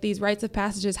with like these rites of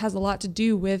passages has a lot to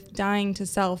do with dying to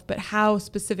self, but how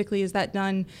specifically is that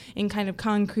done in kind of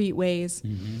concrete ways,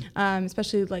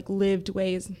 especially like lived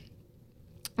ways.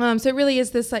 So it really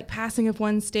is this like passing of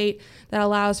one state that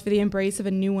allows for the embrace of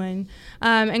a new one.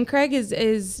 And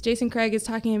Jason Craig is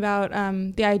talking about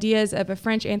the ideas of a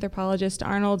French anthropologist,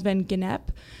 Arnold van Gennep.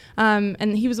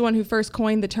 And he was the one who first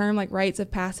coined the term like rites of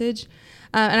passage.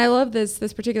 And I love this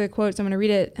particular quote, so I'm going to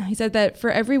read it. He said that for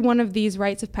every one of these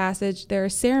rites of passage, there are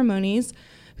ceremonies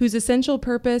whose essential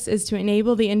purpose is to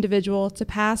enable the individual to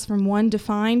pass from one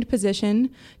defined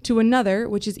position to another,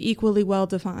 which is equally well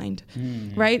defined,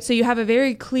 right? So you have a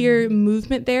very clear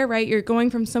movement there, right? You're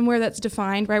going from somewhere that's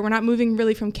defined, right? We're not moving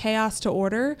really from chaos to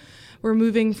order. We're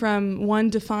moving from one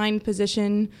defined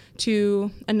position to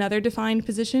another defined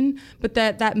position, but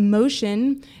that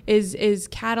motion is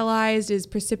catalyzed, is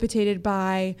precipitated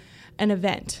by an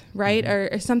event, right?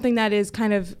 Or something that is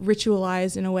kind of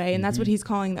ritualized in a way. And that's what he's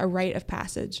calling a rite of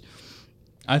passage.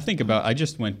 I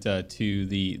just went to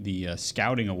the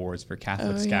Scouting Awards for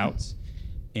Catholic Scouts.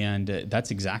 And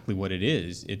that's exactly what it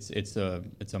is. It's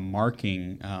a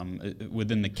marking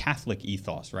within the Catholic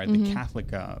ethos, right? The Catholic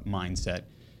mindset.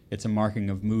 It's a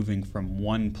marking of moving from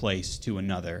one place to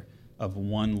another, of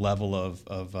one level of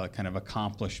kind of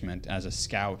accomplishment as a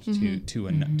scout to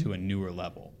a newer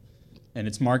level. And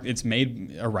it's marked. It's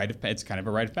made a rite of. It's kind of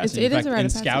a rite of passage. It is a rite in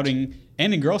of passage. Scouting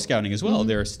and in Girl Scouting as well,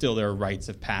 there are rites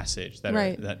of passage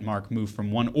that mark move from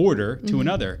one order to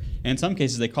another. And in some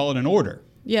cases, they call it an order.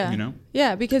 Yeah. You know?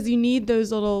 Yeah, because you need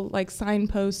those little like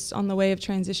signposts on the way of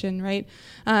transition, right?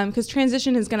 Because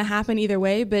transition is going to happen either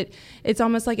way, but it's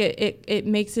almost like it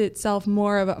makes itself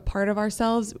more of a part of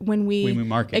ourselves when we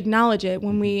mark it. acknowledge it,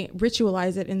 when we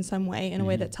ritualize it in some way, in a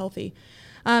way that's healthy.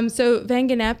 So Van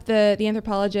Gennep, the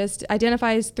anthropologist,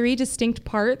 identifies 3 distinct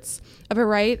parts of a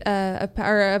rite,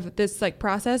 of this like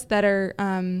process that are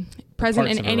present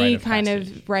in any kind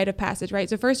of rite of passage, right?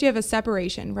 So first you have a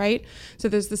separation, right? So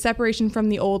there's the separation from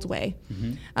the old way.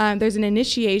 There's an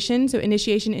initiation, so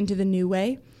initiation into the new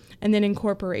way. and then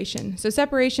incorporation. So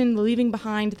separation, leaving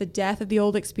behind the death of the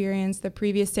old experience, the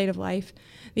previous state of life.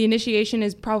 The initiation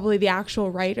is probably the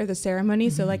actual rite or the ceremony.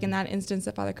 So like in that instance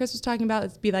that Father Chris was talking about,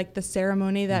 it'd be like the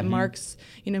ceremony that marks,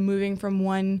 moving from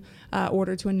one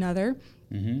order to another.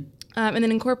 And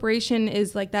then incorporation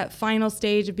is like that final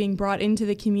stage of being brought into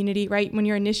the community, right? When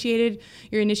you're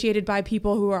initiated by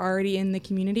people who are already in the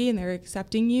community and they're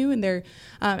accepting you, and they're,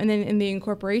 and then in the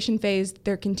incorporation phase,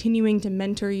 they're continuing to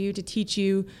mentor you, to teach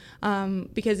you,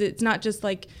 because it's not just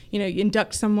like, you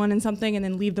induct someone in something and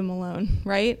then leave them alone,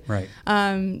 right? Right.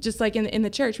 Just like in the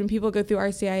church, when people go through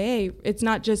RCIA, it's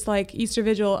not just like Easter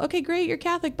Vigil, okay, great, you're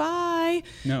Catholic, bye.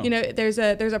 No. There's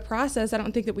a process, I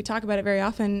don't think that we talk about it very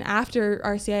often, after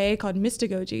RCIA called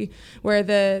mystagogy, where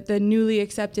the newly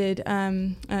accepted,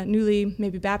 newly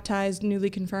maybe baptized, newly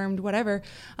confirmed, whatever,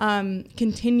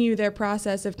 continue their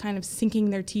process of kind of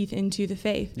sinking their teeth into the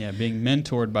faith. Yeah, being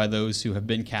mentored by those who have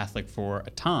been Catholic for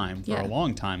a time, for a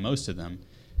long time, most of them,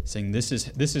 saying this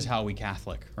is how we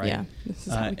Catholic, right? Yeah, this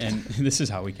is how we and this is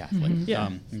how we Catholic.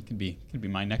 Yeah. It could be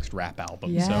my next rap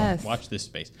album. Yes. So watch this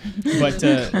space. But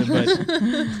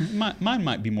mine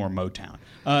might be more Motown.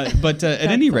 But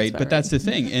at any rate, but that's the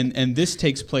thing, and this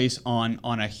takes place on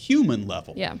a human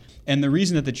level. Yeah. And the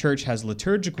reason that the church has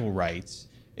liturgical rites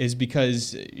is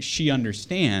because she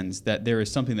understands that there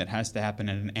is something that has to happen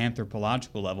at an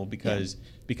anthropological level, because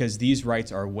these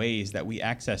rites are ways that we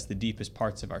access the deepest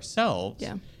parts of ourselves.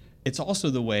 Yeah. It's also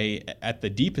the way at the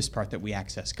deepest part that we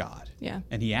access God. Yeah.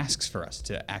 And he asks for us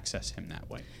to access him that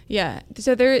way. Yeah.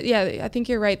 So I think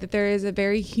you're right that there is a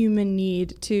very human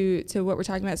need to what we're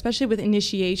talking about, especially with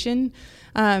initiation.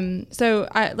 So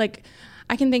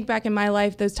I can think back in my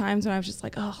life, those times when I was just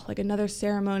like, oh, like another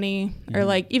ceremony, or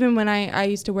like even when I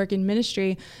used to work in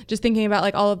ministry, just thinking about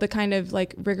like all of the kind of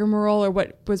like rigmarole, or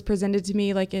what was presented to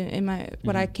me, like in my,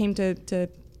 what I came to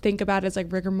think about as like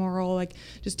rigmarole, like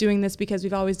just doing this because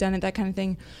we've always done it, that kind of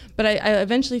thing. But I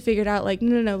eventually figured out like,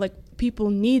 no, like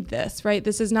people need this, right?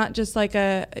 This is not just like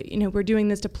we're doing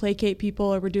this to placate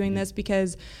people, or we're doing this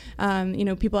because,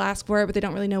 people ask for it, but they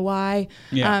don't really know why.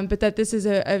 Yeah. But that this is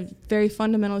a very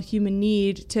fundamental human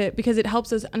need because it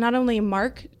helps us not only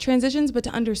mark transitions, but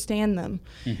to understand them,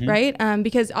 right?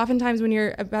 Because oftentimes when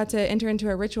you're about to enter into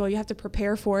a ritual, you have to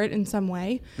prepare for it in some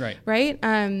way, right?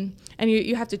 And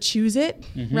you have to choose it,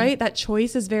 right? That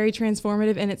choice is very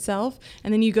transformative in itself.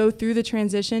 And then you go through the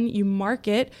transition, you mark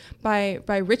it by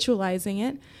ritualizing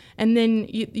it, and then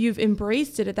you've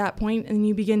embraced it at that point, and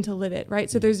you begin to live it,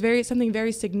 right? So there's something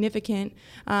very significant,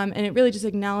 and it really just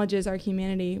acknowledges our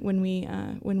humanity when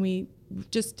we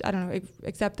just, I don't know,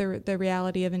 accept the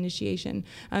reality of initiation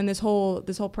and this whole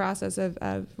process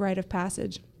of rite of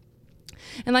passage.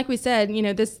 And like we said,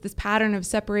 this pattern of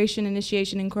separation,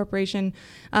 initiation, incorporation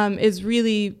is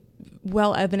really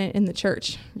well evident in the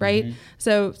church, right?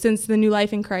 So since the new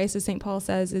life in Christ, as St. Paul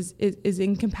says, is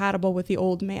incompatible with the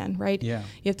old man, right? Yeah.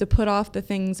 You have to put off the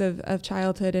things of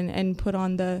childhood and put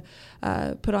on the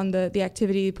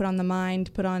activity, put on the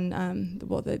mind, put on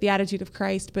the attitude of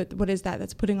Christ. But what is that?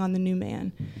 That's putting on the new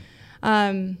man.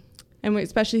 And we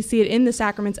especially see it in the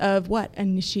sacraments of what?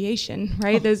 Initiation,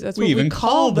 right? That's what we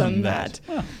call them that.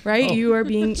 Right? Oh. You are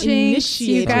being Jinx,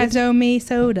 initiated. you guys owe me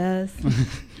sodas.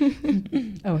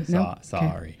 Oh, no.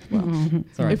 Sorry. Well,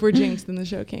 Sorry. if we're jinxed, then the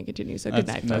show can't continue. So good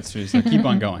night, That's folks. true. So keep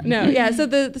on going. No, yeah. So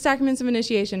the sacraments of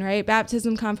initiation, right?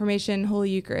 Baptism, confirmation, Holy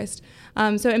Eucharist.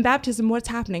 So in baptism, what's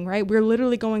happening, right? We're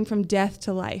literally going from death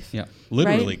to life. Yeah.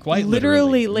 Literally, right? quite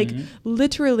literally.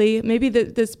 Literally, maybe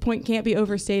this point can't be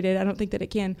overstated. I don't think that it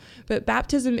can. But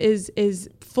baptism is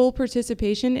full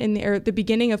participation the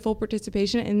beginning of full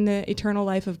participation in the eternal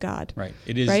life of God. Right.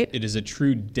 It is. Right? It is a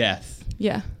true death.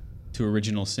 Yeah. To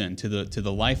original sin, to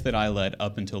the life that I led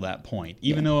up until that point,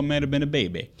 even though I might have been a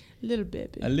baby. A little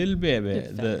baby.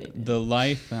 The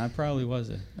life, I probably was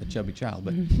a chubby child,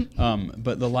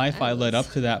 but the life I led up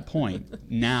to that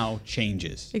point now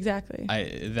changes. Exactly.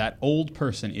 That old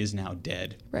person is now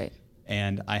dead. Right.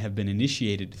 And I have been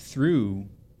initiated through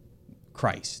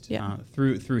Christ,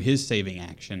 through his saving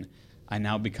action. I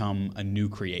now become a new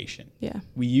creation. Yeah.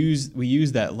 We use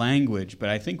that language, but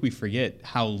I think we forget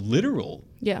how literal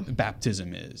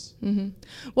baptism is. Mm-hmm.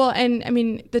 Well, and I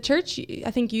mean, the church,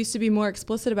 I think, used to be more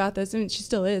explicit about this, and she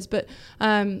still is, but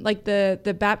like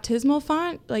the baptismal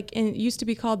font, like it used to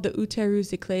be called the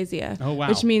uterus ecclesia. Oh, wow.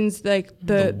 Which means like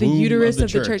the uterus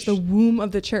of the church, the womb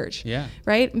of the church. Yeah.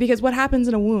 Right? Because what happens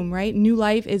in a womb, right? New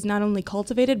life is not only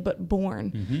cultivated, but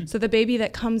born. Mm-hmm. So the baby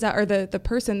that comes out, or the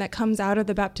person that comes out of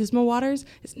the baptismal waters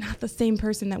is not the same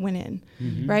person that went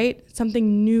in, right?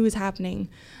 Something new is happening.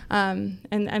 And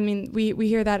I mean, we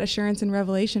hear that assurance in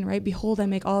Revelation, right? Behold, I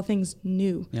make all things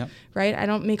new, Yep. right? I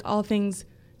don't make all things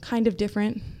kind of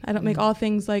different. I don't make all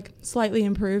things like slightly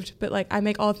improved, but like I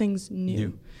make all things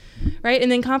new. Right?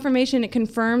 And then confirmation, it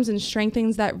confirms and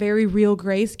strengthens that very real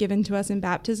grace given to us in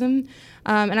baptism.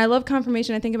 And I love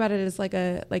confirmation. I think about it as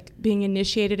like being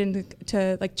initiated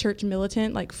into like church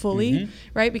militant, like fully,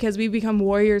 right? Because we become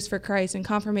warriors for Christ, and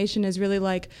confirmation is really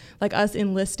like us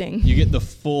enlisting. You get the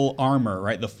full armor,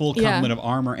 right? The full complement of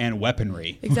armor and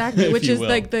weaponry. Exactly, which is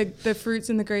like the fruits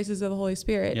and the graces of the Holy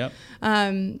Spirit. Yep.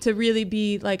 To really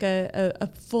be like a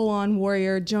full-on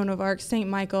warrior, Joan of Arc, Saint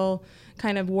Michael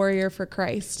kind of warrior for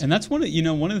Christ. And that's one of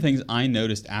the things I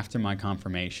noticed after my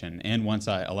confirmation, and once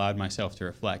I allowed myself to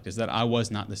reflect, is that I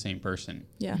was not the same person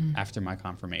after my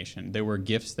confirmation. There were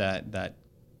gifts that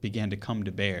began to come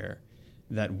to bear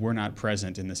that were not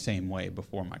present in the same way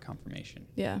before my confirmation.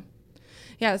 Yeah.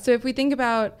 So if we think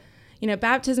about,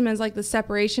 baptism is like the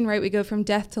separation, right? We go from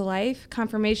death to life.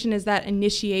 Confirmation is that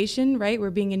initiation, right? We're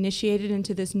being initiated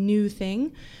into this new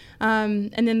thing.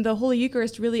 And then the Holy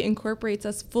Eucharist really incorporates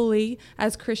us fully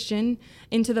as Christian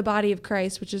into the body of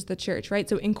Christ, which is the church, right?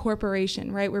 So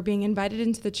incorporation, right? We're being invited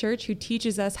into the church, who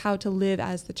teaches us how to live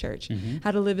as the church,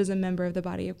 how to live as a member of the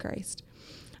body of Christ.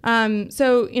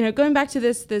 So, going back to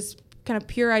this kind of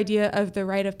pure idea of the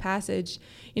rite of passage,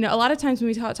 a lot of times when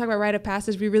we talk about rite of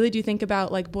passage, we really do think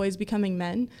about like boys becoming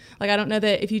men. Like, I don't know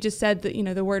that if you just said that,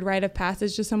 the word rite of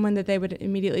passage to someone, that they would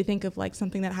immediately think of like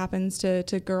something that happens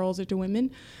to girls or to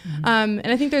women. And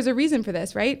I think there's a reason for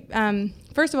this, right?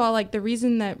 First of all, like the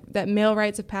reason that male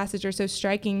rites of passage are so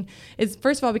striking is,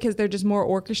 first of all, because they're just more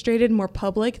orchestrated, more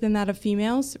public than that of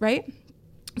females, right?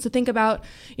 So think about,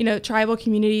 tribal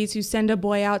communities who send a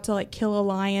boy out to like kill a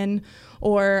lion,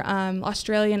 or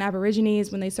Australian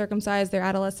Aborigines when they circumcise their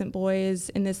adolescent boys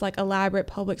in this like elaborate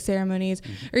public ceremonies,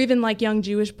 or even like young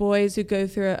Jewish boys who go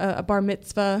through a bar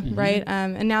mitzvah, right?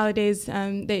 And nowadays,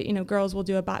 girls will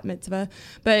do a bat mitzvah,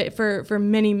 but for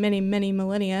many, many, many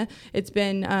millennia, it's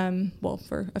been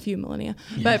for a few millennia,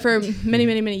 but for many,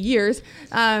 many, many years,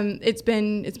 it's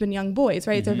been young boys,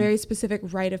 right? It's a very specific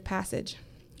rite of passage.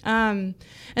 And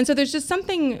so there's just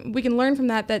something we can learn from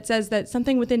that says that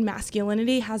something within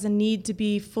masculinity has a need to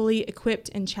be fully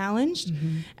equipped and challenged,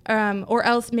 or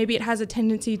else maybe it has a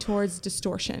tendency towards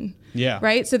distortion. Yeah.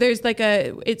 Right. So there's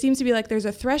it seems to be like there's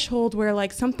a threshold where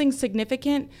like something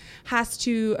significant has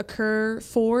to occur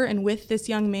for and with this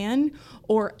young man,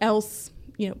 or else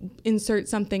insert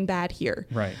something bad here.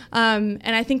 Right. And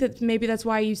I think that maybe that's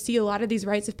why you see a lot of these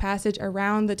rites of passage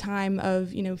around the time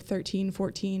of, 13,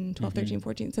 14, 12, 13,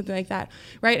 14, something like that.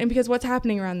 Right. And because what's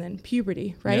happening around then?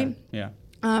 Puberty. Right. Yeah.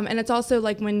 And it's also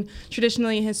like when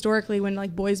traditionally, historically, when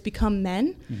like boys become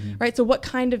men, right? So what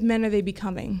kind of men are they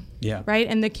becoming? Yeah. Right.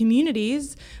 And the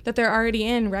communities that they're already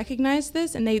in recognize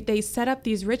this, and they set up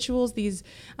these rituals, these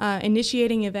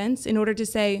initiating events in order to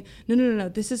say, no,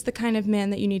 this is the kind of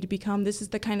man that you need to become. This is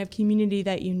the kind of community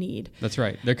that you need. That's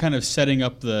right. They're kind of setting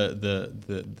up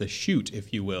the chute,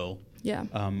 if you will,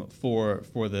 for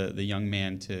the young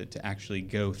man to actually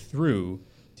go through,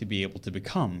 to be able to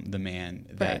become the man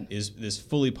that is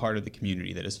fully part of the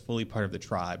community, that is fully part of the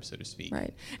tribe, so to speak.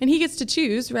 Right. And he gets to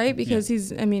choose, right? Because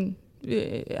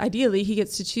ideally he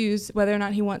gets to choose whether or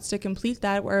not he wants to complete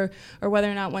that, or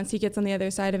whether or not once he gets on the other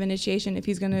side of initiation, if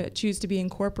he's going to choose to be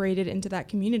incorporated into that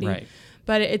community. Right.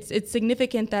 But it's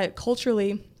significant that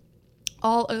culturally,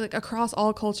 across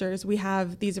all cultures, we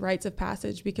have these rites of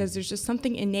passage, because there's just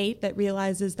something innate that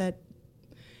realizes that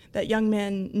young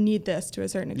men need this to a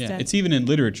certain extent. Yeah, it's even in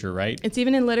literature, right? It's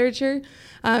even in literature.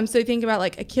 So you think about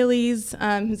like Achilles,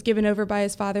 who's given over by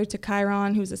his father to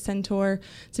Chiron, who's a centaur,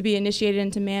 to be initiated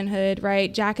into manhood,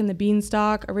 right? Jack and the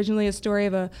Beanstalk, originally a story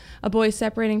of a boy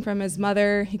separating from his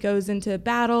mother. He goes into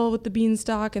battle with the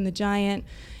beanstalk and the giant.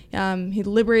 He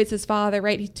liberates his father,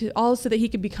 right? All so that he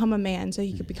could become a man, so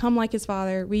he could become like his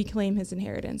father, reclaim his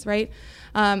inheritance, right?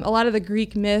 A lot of the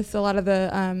Greek myths, a lot of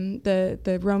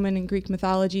the Roman and Greek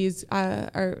mythologies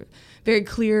are very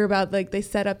clear about, like, they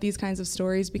set up these kinds of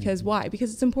stories because why?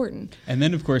 Because it's important. And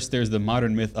then, of course, there's the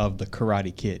modern myth of the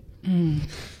Karate Kid.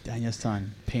 Daniel's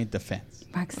son, paint the fence.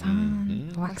 Wax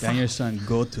on. Wax on. Daniel's son,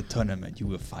 go to tournament. You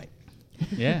will fight.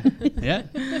 Yeah.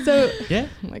 So, yeah.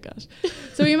 oh my gosh.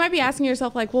 So you might be asking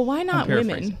yourself, like, well, why not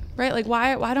women, right? Like,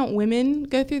 why don't women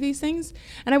go through these things?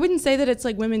 And I wouldn't say that it's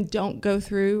like women don't go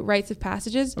through rites of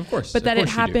passages, of course, but that it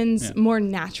happens more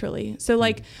naturally. So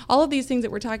like all of these things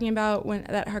that we're talking about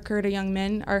that occur to young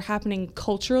men are happening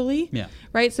culturally,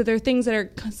 right? So there are things that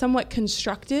are somewhat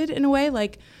constructed in a way,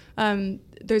 like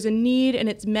there's a need and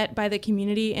it's met by the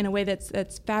community in a way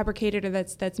that's fabricated or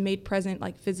that's made present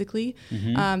like physically,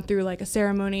 through like a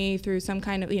ceremony, through some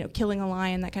kind of, you know, killing a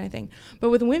lion, that kind of thing. But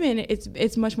with women,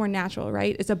 it's much more natural,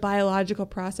 right? It's a biological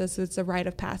process. It's a rite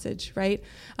of passage, right?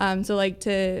 So like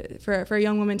for a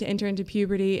young woman to enter into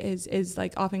puberty is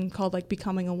like often called like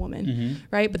becoming a woman,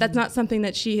 right? But that's not something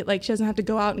that she doesn't have to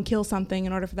go out and kill something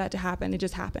in order for that to happen. It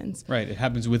just happens. Right. It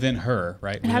happens within her,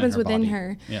 right? It happens within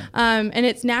her. Yeah. And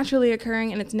it's naturally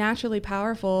occurring and it's naturally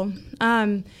powerful.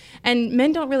 And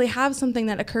men don't really have something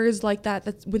that occurs like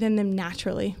that's within them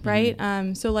naturally, right?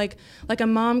 So like a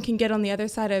mom can get on the other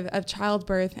side of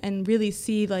childbirth and really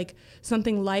see like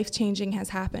something life-changing has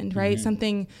happened, right?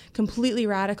 Something completely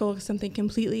radical, something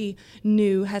completely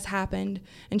new has happened.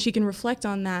 And she can reflect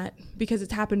on that because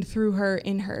it's happened through her,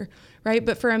 in her, right?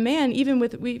 But for a man, even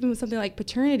with something like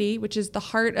paternity, which is the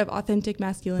heart of authentic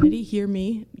masculinity, hear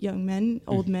me, young men,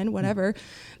 old men, whatever,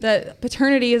 that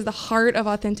paternity is the heart of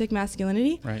authentic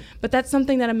masculinity. Right. But that's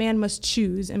something that a man must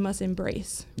choose and must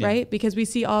embrace, right? Because we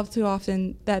see all too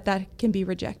often that can be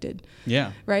rejected.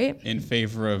 Yeah. Right? In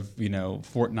favor of, you know,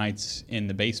 fortnights in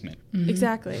the basement.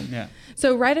 Exactly. Yeah.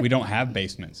 So we don't have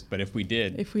basements, but if we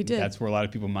did, that's where a lot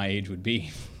of people my age would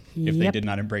be if they did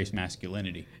not embrace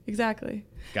masculinity. Exactly.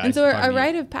 Guys, and so a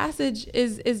rite of passage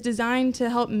is designed to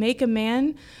help make a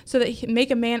man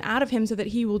make a man out of him so that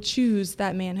he will choose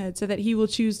that manhood, so that he will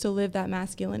choose to live that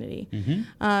masculinity.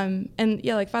 And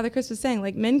yeah, like Father Chris was saying,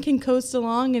 like men can coast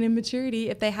along in immaturity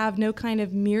if they have no kind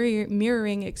of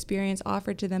mirroring experience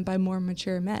offered to them by more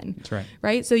mature men. That's right.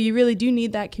 Right? So you really do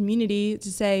need that community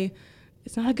to say,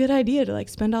 it's not a good idea to like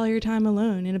spend all your time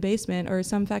alone in a basement or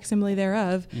some facsimile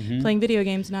thereof, playing video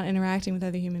games, not interacting with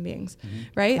other human beings,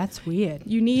 right? That's weird.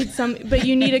 You need but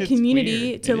you need a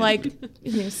community weird. to like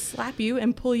slap you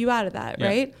and pull you out of that,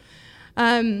 right?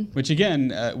 Which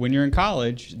again, when you're in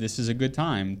college, this is a good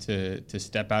time to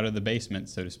step out of the basement,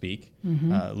 so to speak,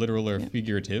 literal or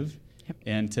figurative,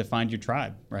 and to find your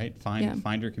tribe, right?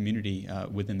 Find your community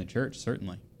within the church,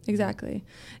 certainly. Exactly.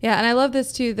 Yeah, and I love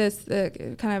this too. This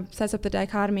kind of sets up the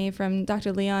dichotomy from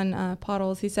Dr. Leon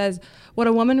Pottles. He says, what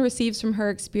a woman receives from her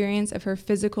experience of her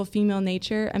physical female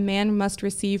nature, a man must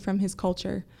receive from his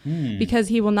culture, because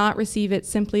he will not receive it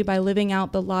simply by living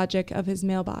out the logic of his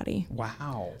male body.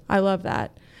 Wow. I love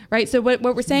that. Right? So what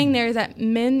we're saying there is that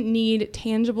men need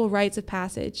tangible rites of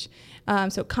passage.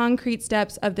 So concrete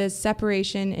steps of this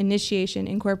separation, initiation,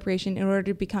 incorporation in order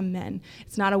to become men.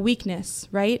 It's not a weakness,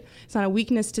 right? It's not a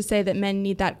weakness to say that men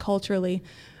need that culturally.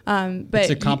 But it's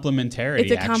a complementarity.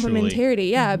 It's a complementarity,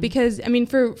 yeah. Because I mean,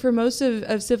 for most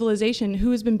of civilization,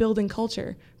 who has been building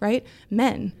culture, right?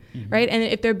 Men, right? And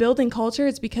if they're building culture,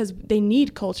 it's because they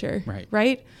need culture,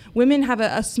 right? Women have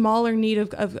a smaller need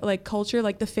of like culture.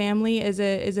 Like the family is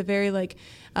a very like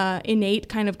innate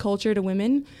kind of culture to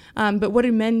women. But what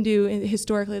do men do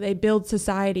historically? They build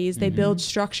societies, they build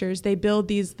structures, they build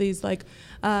these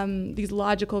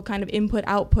logical kind of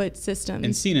input-output systems.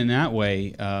 And seen in that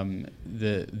way,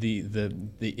 the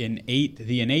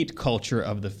innate culture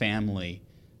of the family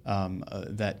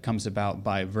that comes about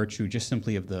by virtue just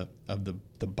simply of the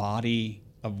body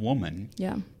of woman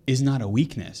is not a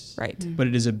weakness, right? But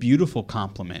it is a beautiful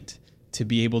complement to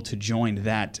be able to join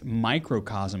that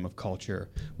microcosm of culture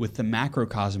with the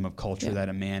macrocosm of culture that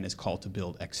a man is called to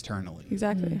build externally.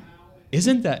 Exactly.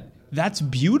 Isn't that's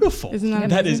beautiful? Isn't that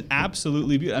That amazing? is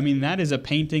absolutely beautiful. I mean, that is a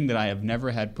painting that I have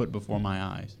never had put before my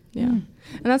eyes. Yeah. And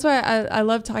that's why I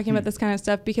love talking about this kind of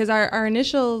stuff, because our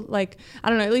initial, like, I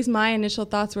don't know, at least my initial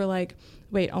thoughts were like,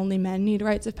 wait, only men need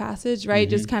rites of passage, right?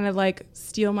 Just kind of like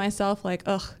steel myself, like,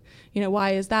 ugh,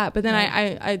 why is that? But then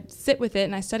I sit with it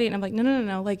and I study it and I'm like,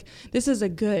 no, like this is a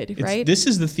good, right? This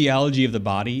is the theology of the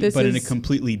body, but in a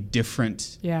completely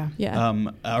different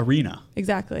arena.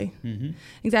 Exactly.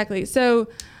 Exactly. So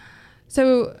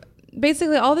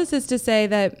basically all this is to say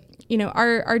that,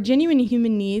 our genuine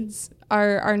human needs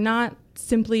are not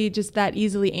simply just that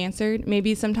easily answered.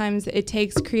 Maybe sometimes it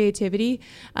takes creativity.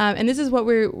 And this is what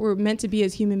we're meant to be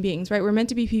as human beings, right? We're meant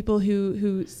to be people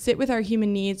who sit with our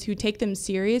human needs, who take them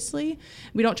seriously.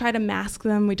 We don't try to mask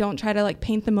them. We don't try to like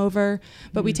paint them over,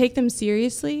 but we take them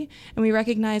seriously and we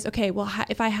recognize, okay, well,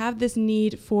 if I have this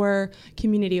need for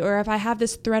community, or if I have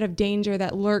this threat of danger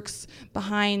that lurks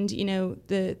behind,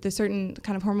 the certain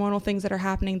kind of hormonal things that are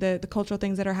happening, the cultural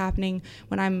things that are happening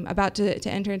when I'm about to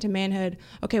enter into manhood,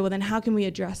 okay, well then how can we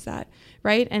address that,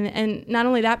 right? And not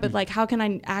only that, but like how can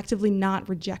I actively not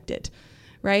reject it,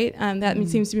 right? That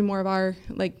seems to be more of our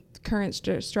like current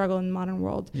struggle in the modern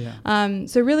world.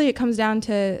 So really it comes down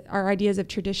to our ideas of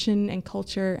tradition and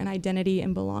culture and identity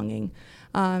and belonging.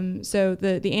 So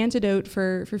the antidote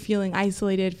for feeling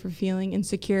isolated, for feeling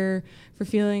insecure,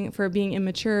 for being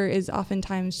immature is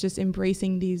oftentimes just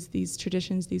embracing these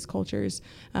traditions, these cultures,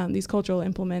 these cultural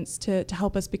implements to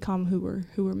help us become who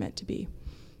we're meant to be.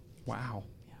 Wow.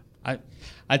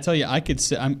 I tell you, I could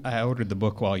sit. I ordered the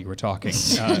book while you were talking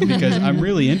because I'm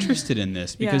really interested in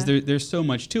this because there's so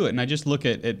much to it. And I just look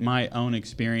at my own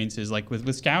experiences, like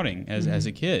with scouting as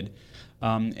a kid,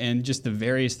 and just the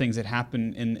various things that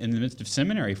happen in the midst of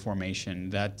seminary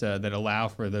formation that allow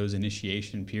for those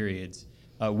initiation periods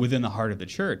within the heart of the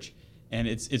church. And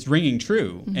it's ringing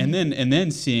true. And then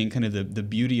seeing kind of the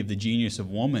beauty of the genius of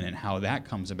woman and how that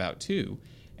comes about too.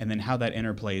 And then how that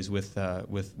interplays with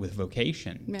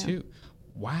vocation too.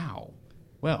 Wow.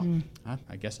 Well,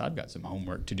 I guess I've got some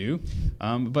homework to do.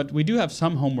 But we do have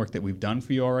some homework that we've done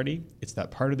for you already. It's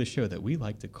that part of the show that we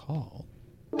like to call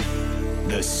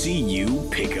the CU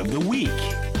Pick of the Week.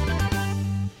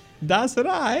 That's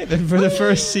right. And for the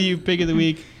first CU Pick of the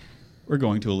Week, we're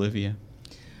going to Olivia.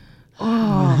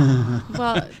 Oh,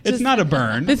 well, it's not a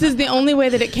burn. This is the only way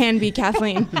that it can be,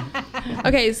 Kathleen.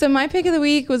 Okay, so my pick of the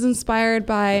week was inspired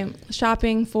by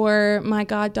shopping for my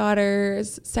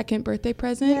goddaughter's second birthday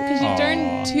present because she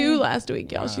turned 2 last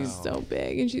week, y'all. Wow. She's so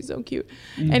big and she's so cute.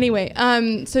 Anyway,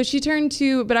 so she turned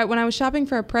 2, but when I was shopping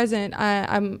for a present,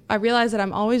 I realized that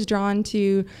I'm always drawn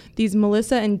to these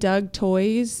Melissa and Doug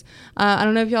toys. I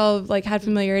don't know if y'all like had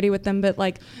familiarity with them, but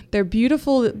like they're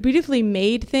beautifully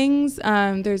made things.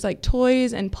 There's like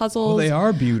toys and puzzles. Oh, they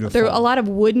are beautiful. There are a lot of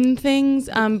wooden things,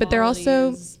 but they're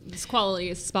also this quality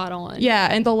is spot on. Yeah,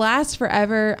 and they'll last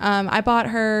forever. I bought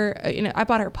her, I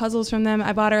bought her puzzles from them.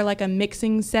 I bought her like a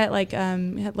mixing set,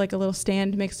 had like a little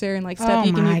stand mixer and like stuff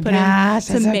you can put in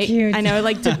to make. Cute. I know,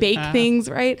 like to bake things,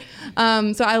 right?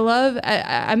 So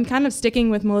I'm kind of sticking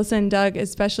with Melissa and Doug,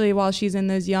 especially while she's in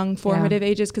those young formative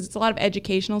ages, because it's a lot of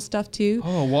educational stuff too.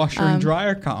 Oh, washer and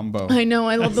dryer combo. I know,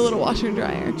 I love the little washer and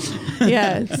dryer.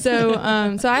 Yeah, so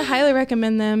I highly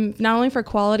recommend them, not only for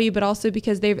quality but also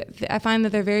because I find that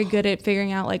they're very good at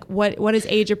figuring out like what is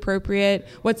age appropriate,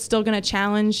 what's still going to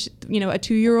challenge a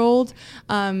 2-year-old,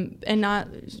 and not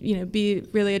be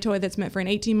really a toy that's meant for an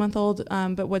 18-month-old,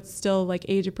 but what's still like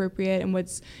age appropriate and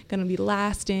what's going to be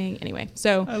lasting. Anyway,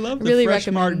 so I love the really Fresh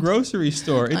Mart grocery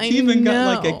store. It's even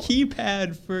got like a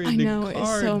keypad for the card.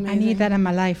 It's so amazing. I need that in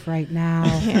my life right now.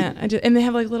 I can't. And they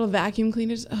have like little vacuum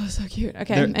cleaners. Oh, so cute.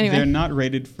 Okay. Anyway, they're not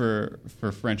rated for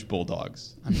French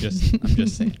bulldogs. I'm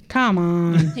just saying. Come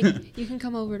on. Hey, you can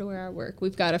come over to where I work.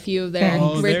 We've got a few of their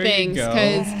things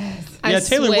because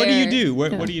Taylor, what do you do?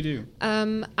 What do you do?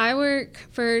 I work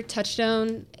for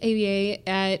Touchstone ABA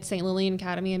at St. Lillian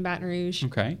Academy in Baton Rouge.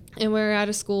 Okay. And we're at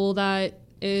a school that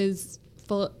is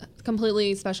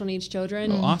completely special needs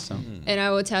children. Oh, awesome. And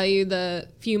I will tell you, the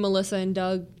few Melissa and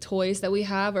Doug toys that we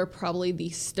have are probably the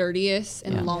sturdiest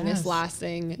and longest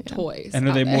lasting toys. And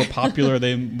are they more popular? Are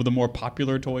they the more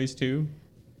popular toys too?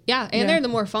 Yeah, and they're the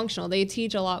more functional. They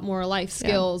teach a lot more life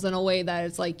skills in a way that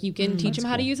it's like you can teach them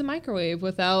how to use a microwave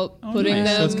without putting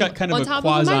them. So it's got kind of a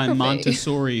quasi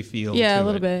Montessori feel. Yeah, to a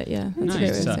little it. bit. Yeah, that's nice. a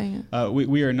great way of saying it.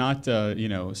 We are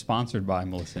not sponsored by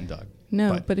Melissa and Doug.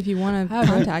 No, but if you want to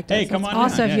contact us. Hey, come on.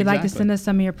 Also, if you'd like to send us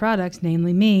some of your products,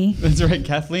 namely me. That's right,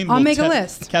 Kathleen. I'll make a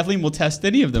list. Kathleen will test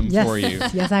any of them for you.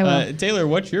 Yes, I will. Taylor,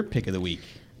 what's your pick of the week?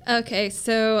 Okay,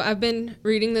 so I've been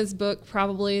reading this book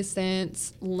probably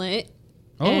since Lent.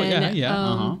 Oh,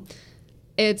 yeah.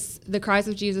 It's The Cries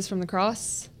of Jesus from the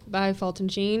Cross by Fulton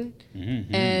Sheen.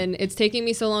 Mm-hmm. And it's taking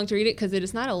me so long to read it because it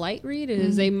is not a light read. It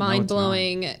is a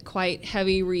mind-blowing, quite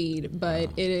heavy read,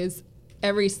 but it is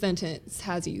every sentence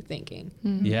has you thinking.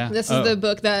 Mm-hmm. Yeah. This is the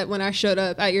book that when I showed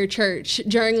up at your church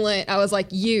during Lent, I was like,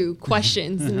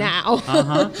 questions now.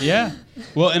 Yeah.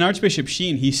 Well, and Archbishop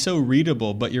Sheen, he's so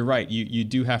readable, but you're right. You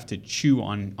do have to chew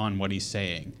on what he's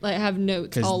saying. Like I have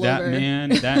notes all over.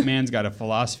 Because that man's got a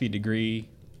philosophy degree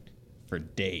for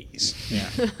days. Yeah.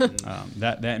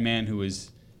 That man who is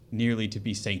nearly to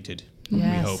be sainted.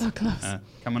 Yes, we hope. so close.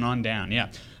 Coming on down. Yeah.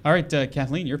 All right,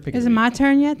 Kathleen, your pick. Is it my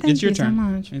turn yet? Thank it's your you turn. so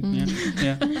much.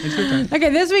 Yeah, it's your turn. Okay,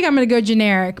 this week I'm going to go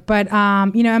generic, but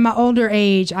in my older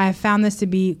age, I have found this to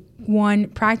be 1,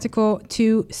 practical,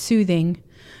 2, soothing,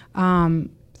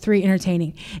 3,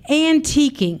 entertaining.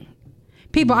 Antiquing.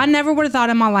 People, I never would have thought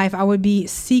in my life I would be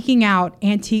seeking out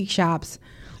antique shops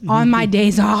on my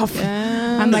days off.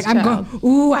 I'm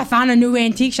going, I found a new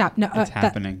antique shop. No, it's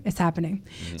happening. It's happening.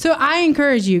 Mm-hmm. So I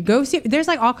encourage you, go see, there's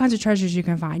like all kinds of treasures you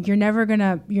can find. You're never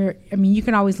you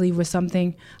can always leave with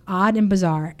something odd and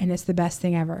bizarre, and it's the best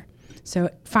thing ever. So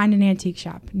find an antique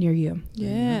shop near you.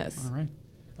 Yes. All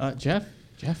right. Jeff,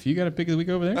 Jeff, you got a pick of the week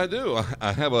over there? I do.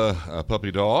 I have a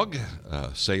puppy dog.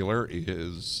 Sailor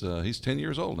is he's 10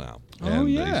 years old now. Oh,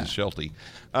 yeah. He's a Sheltie.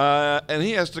 And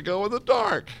he has to go in the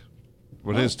dark.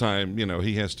 When his time,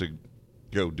 he has to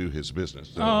go do his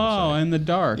business. In the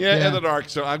dark. Yeah, in the dark.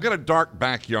 So I've got a dark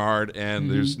backyard,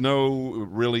 and there's no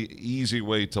really easy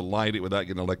way to light it without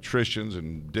getting electricians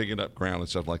and digging up ground and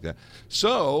stuff like that.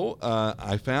 So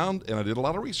I found, and I did a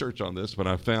lot of research on this, but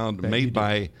I found made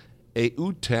by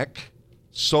Autech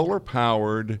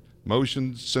solar-powered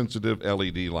motion-sensitive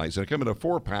LED lights. They come in a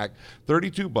 4-pack,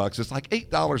 $32. It's like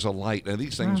 $8 a light, and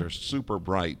these things are super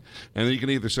bright. And then you can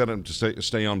either set them to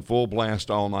stay on full blast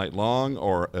all night long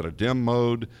or at a dim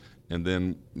mode. And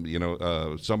then,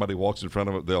 somebody walks in front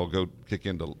of it, they'll go kick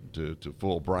into to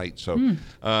full bright. So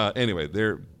anyway,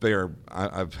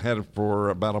 I've had it for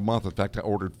about a month. In fact, I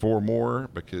ordered 4 more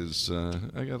because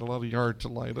I got a lot of yard to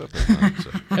light up at night.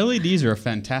 So. LEDs are a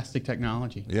fantastic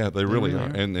technology. Yeah, they really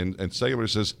are. And Sailor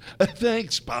says,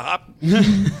 thanks, Pop.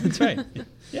 That's right.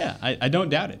 Yeah, I don't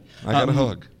doubt it. I got a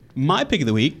hug. My pick of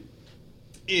the week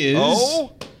is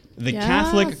the Yes.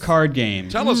 Catholic card game.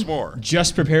 Tell us more.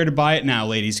 Just prepare to buy it now,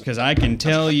 ladies, because I can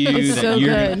tell you It's that so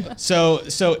you're good. So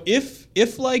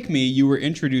if like me, you were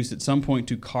introduced at some point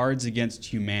to Cards Against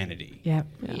Humanity, Yep.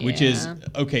 which is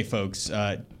okay, folks.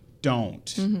 Don't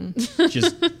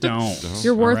just don't.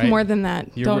 You're worth all right? more than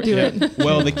that. You're Don't do yeah. it.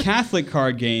 Well, the Catholic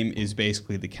card game is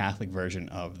basically the Catholic version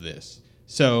of this.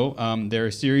 So there are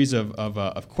a series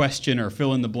of question or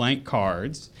fill in the blank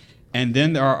cards. And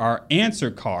then there are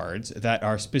answer cards that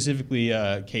are specifically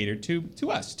catered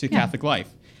to us, to Catholic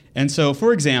life. And so,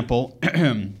 for example,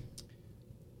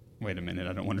 wait a minute,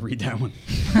 I don't want to read that one.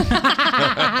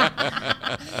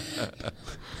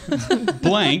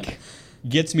 Blank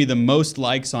gets me the most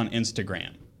likes on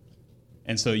Instagram.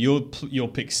 And so you'll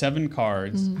pick 7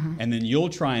 cards, and then you'll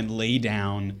try and lay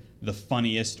down the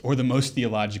funniest or the most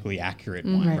theologically accurate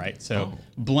one, right? So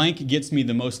blank gets me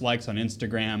the most likes on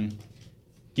Instagram.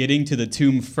 Getting to the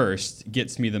tomb first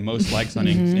gets me the most likes on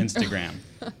Instagram.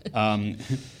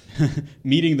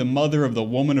 Meeting the mother of the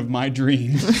woman of my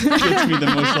dreams gets me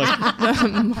the most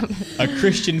likes. A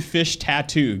Christian fish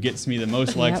tattoo gets me the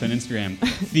most likes on Instagram.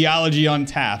 Theology on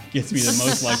tap gets me the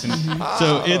most likes.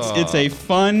 So it's a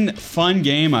fun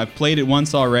game. I've played it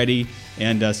once already.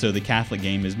 And so the Catholic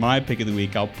game is my pick of the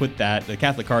week. I'll put that, the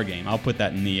Catholic card game, I'll put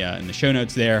that in the show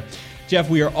notes there. Jeff,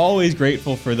 we are always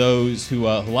grateful for those who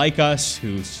like us,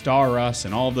 who star us,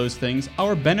 and all of those things,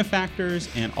 our benefactors,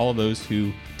 and all those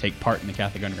who take part in the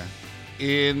Catholic Underground.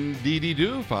 Indeedy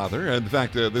do, Father. In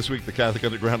fact, this week the Catholic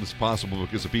Underground is possible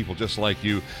because of people just like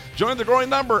you. Join the growing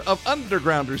number of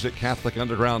undergrounders at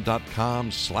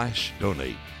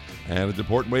catholicunderground.com/donate. And an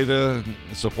important way to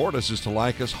support us is to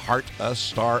like us, heart us,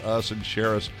 star us, and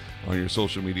share us on your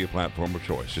social media platform of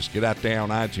choice. Just get out there on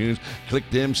iTunes, click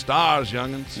them stars,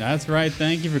 youngins. That's right.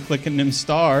 Thank you for clicking them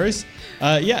stars.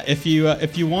 If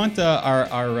you want our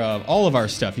all of our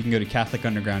stuff, you can go to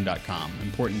CatholicUnderground.com.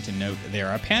 Important to note there.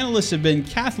 Our panelists have been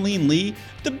Kathleen Lee,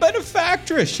 the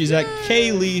benefactress. She's at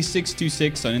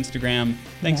KLee626 on Instagram.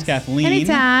 Thanks, Kathleen.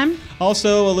 Anytime.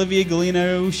 Also, Olivia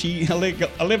Galino.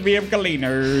 Olivia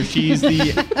Galino. She's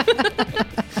the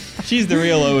she's the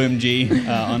real OMG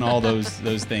on all those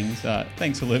things.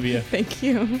 Thanks, Olivia. Thank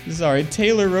you. Sorry,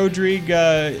 Taylor Rodrigue.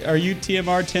 Are you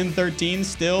TMR 1013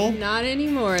 still? Not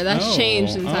anymore. That's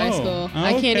changed since high school. Oh,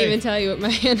 I can't okay. even tell you what my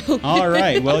handle is. All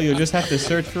right. Well, you'll just have to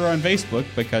search for her on Facebook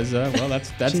because,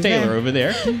 that's She's Taylor there. over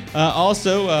there.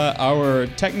 Also, our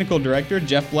technical director,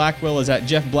 Jeff Blackwell, is at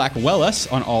Jeff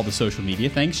Blackwellis on all the social media.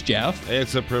 Thanks, Jeff.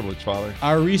 It's a privilege, Father.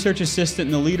 Our research assistant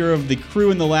and the leader of the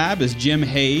crew in the lab is Jim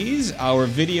Hayes. Our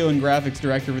video and graphics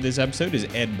director for this episode is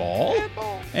Ed Ball.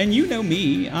 And you know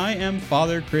me. I am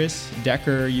Father Chris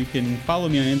Decker. You can follow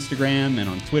me on Instagram and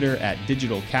on Twitter at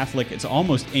Digital Catholic. It's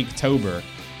almost Inktober.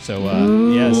 So,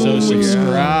 so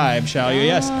subscribe, shall you?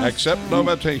 Yes. Accept no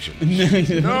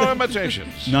invitations. No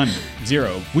invitations. None.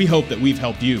 0. We hope that we've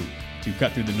helped you to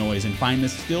cut through the noise and find the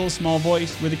still small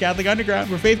voice. We're the Catholic Underground.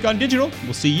 We're Faith Gone Digital.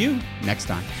 We'll see you next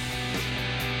time.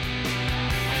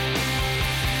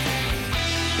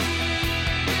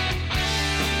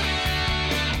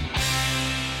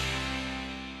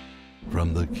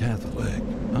 From the Catholic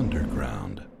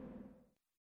Underground.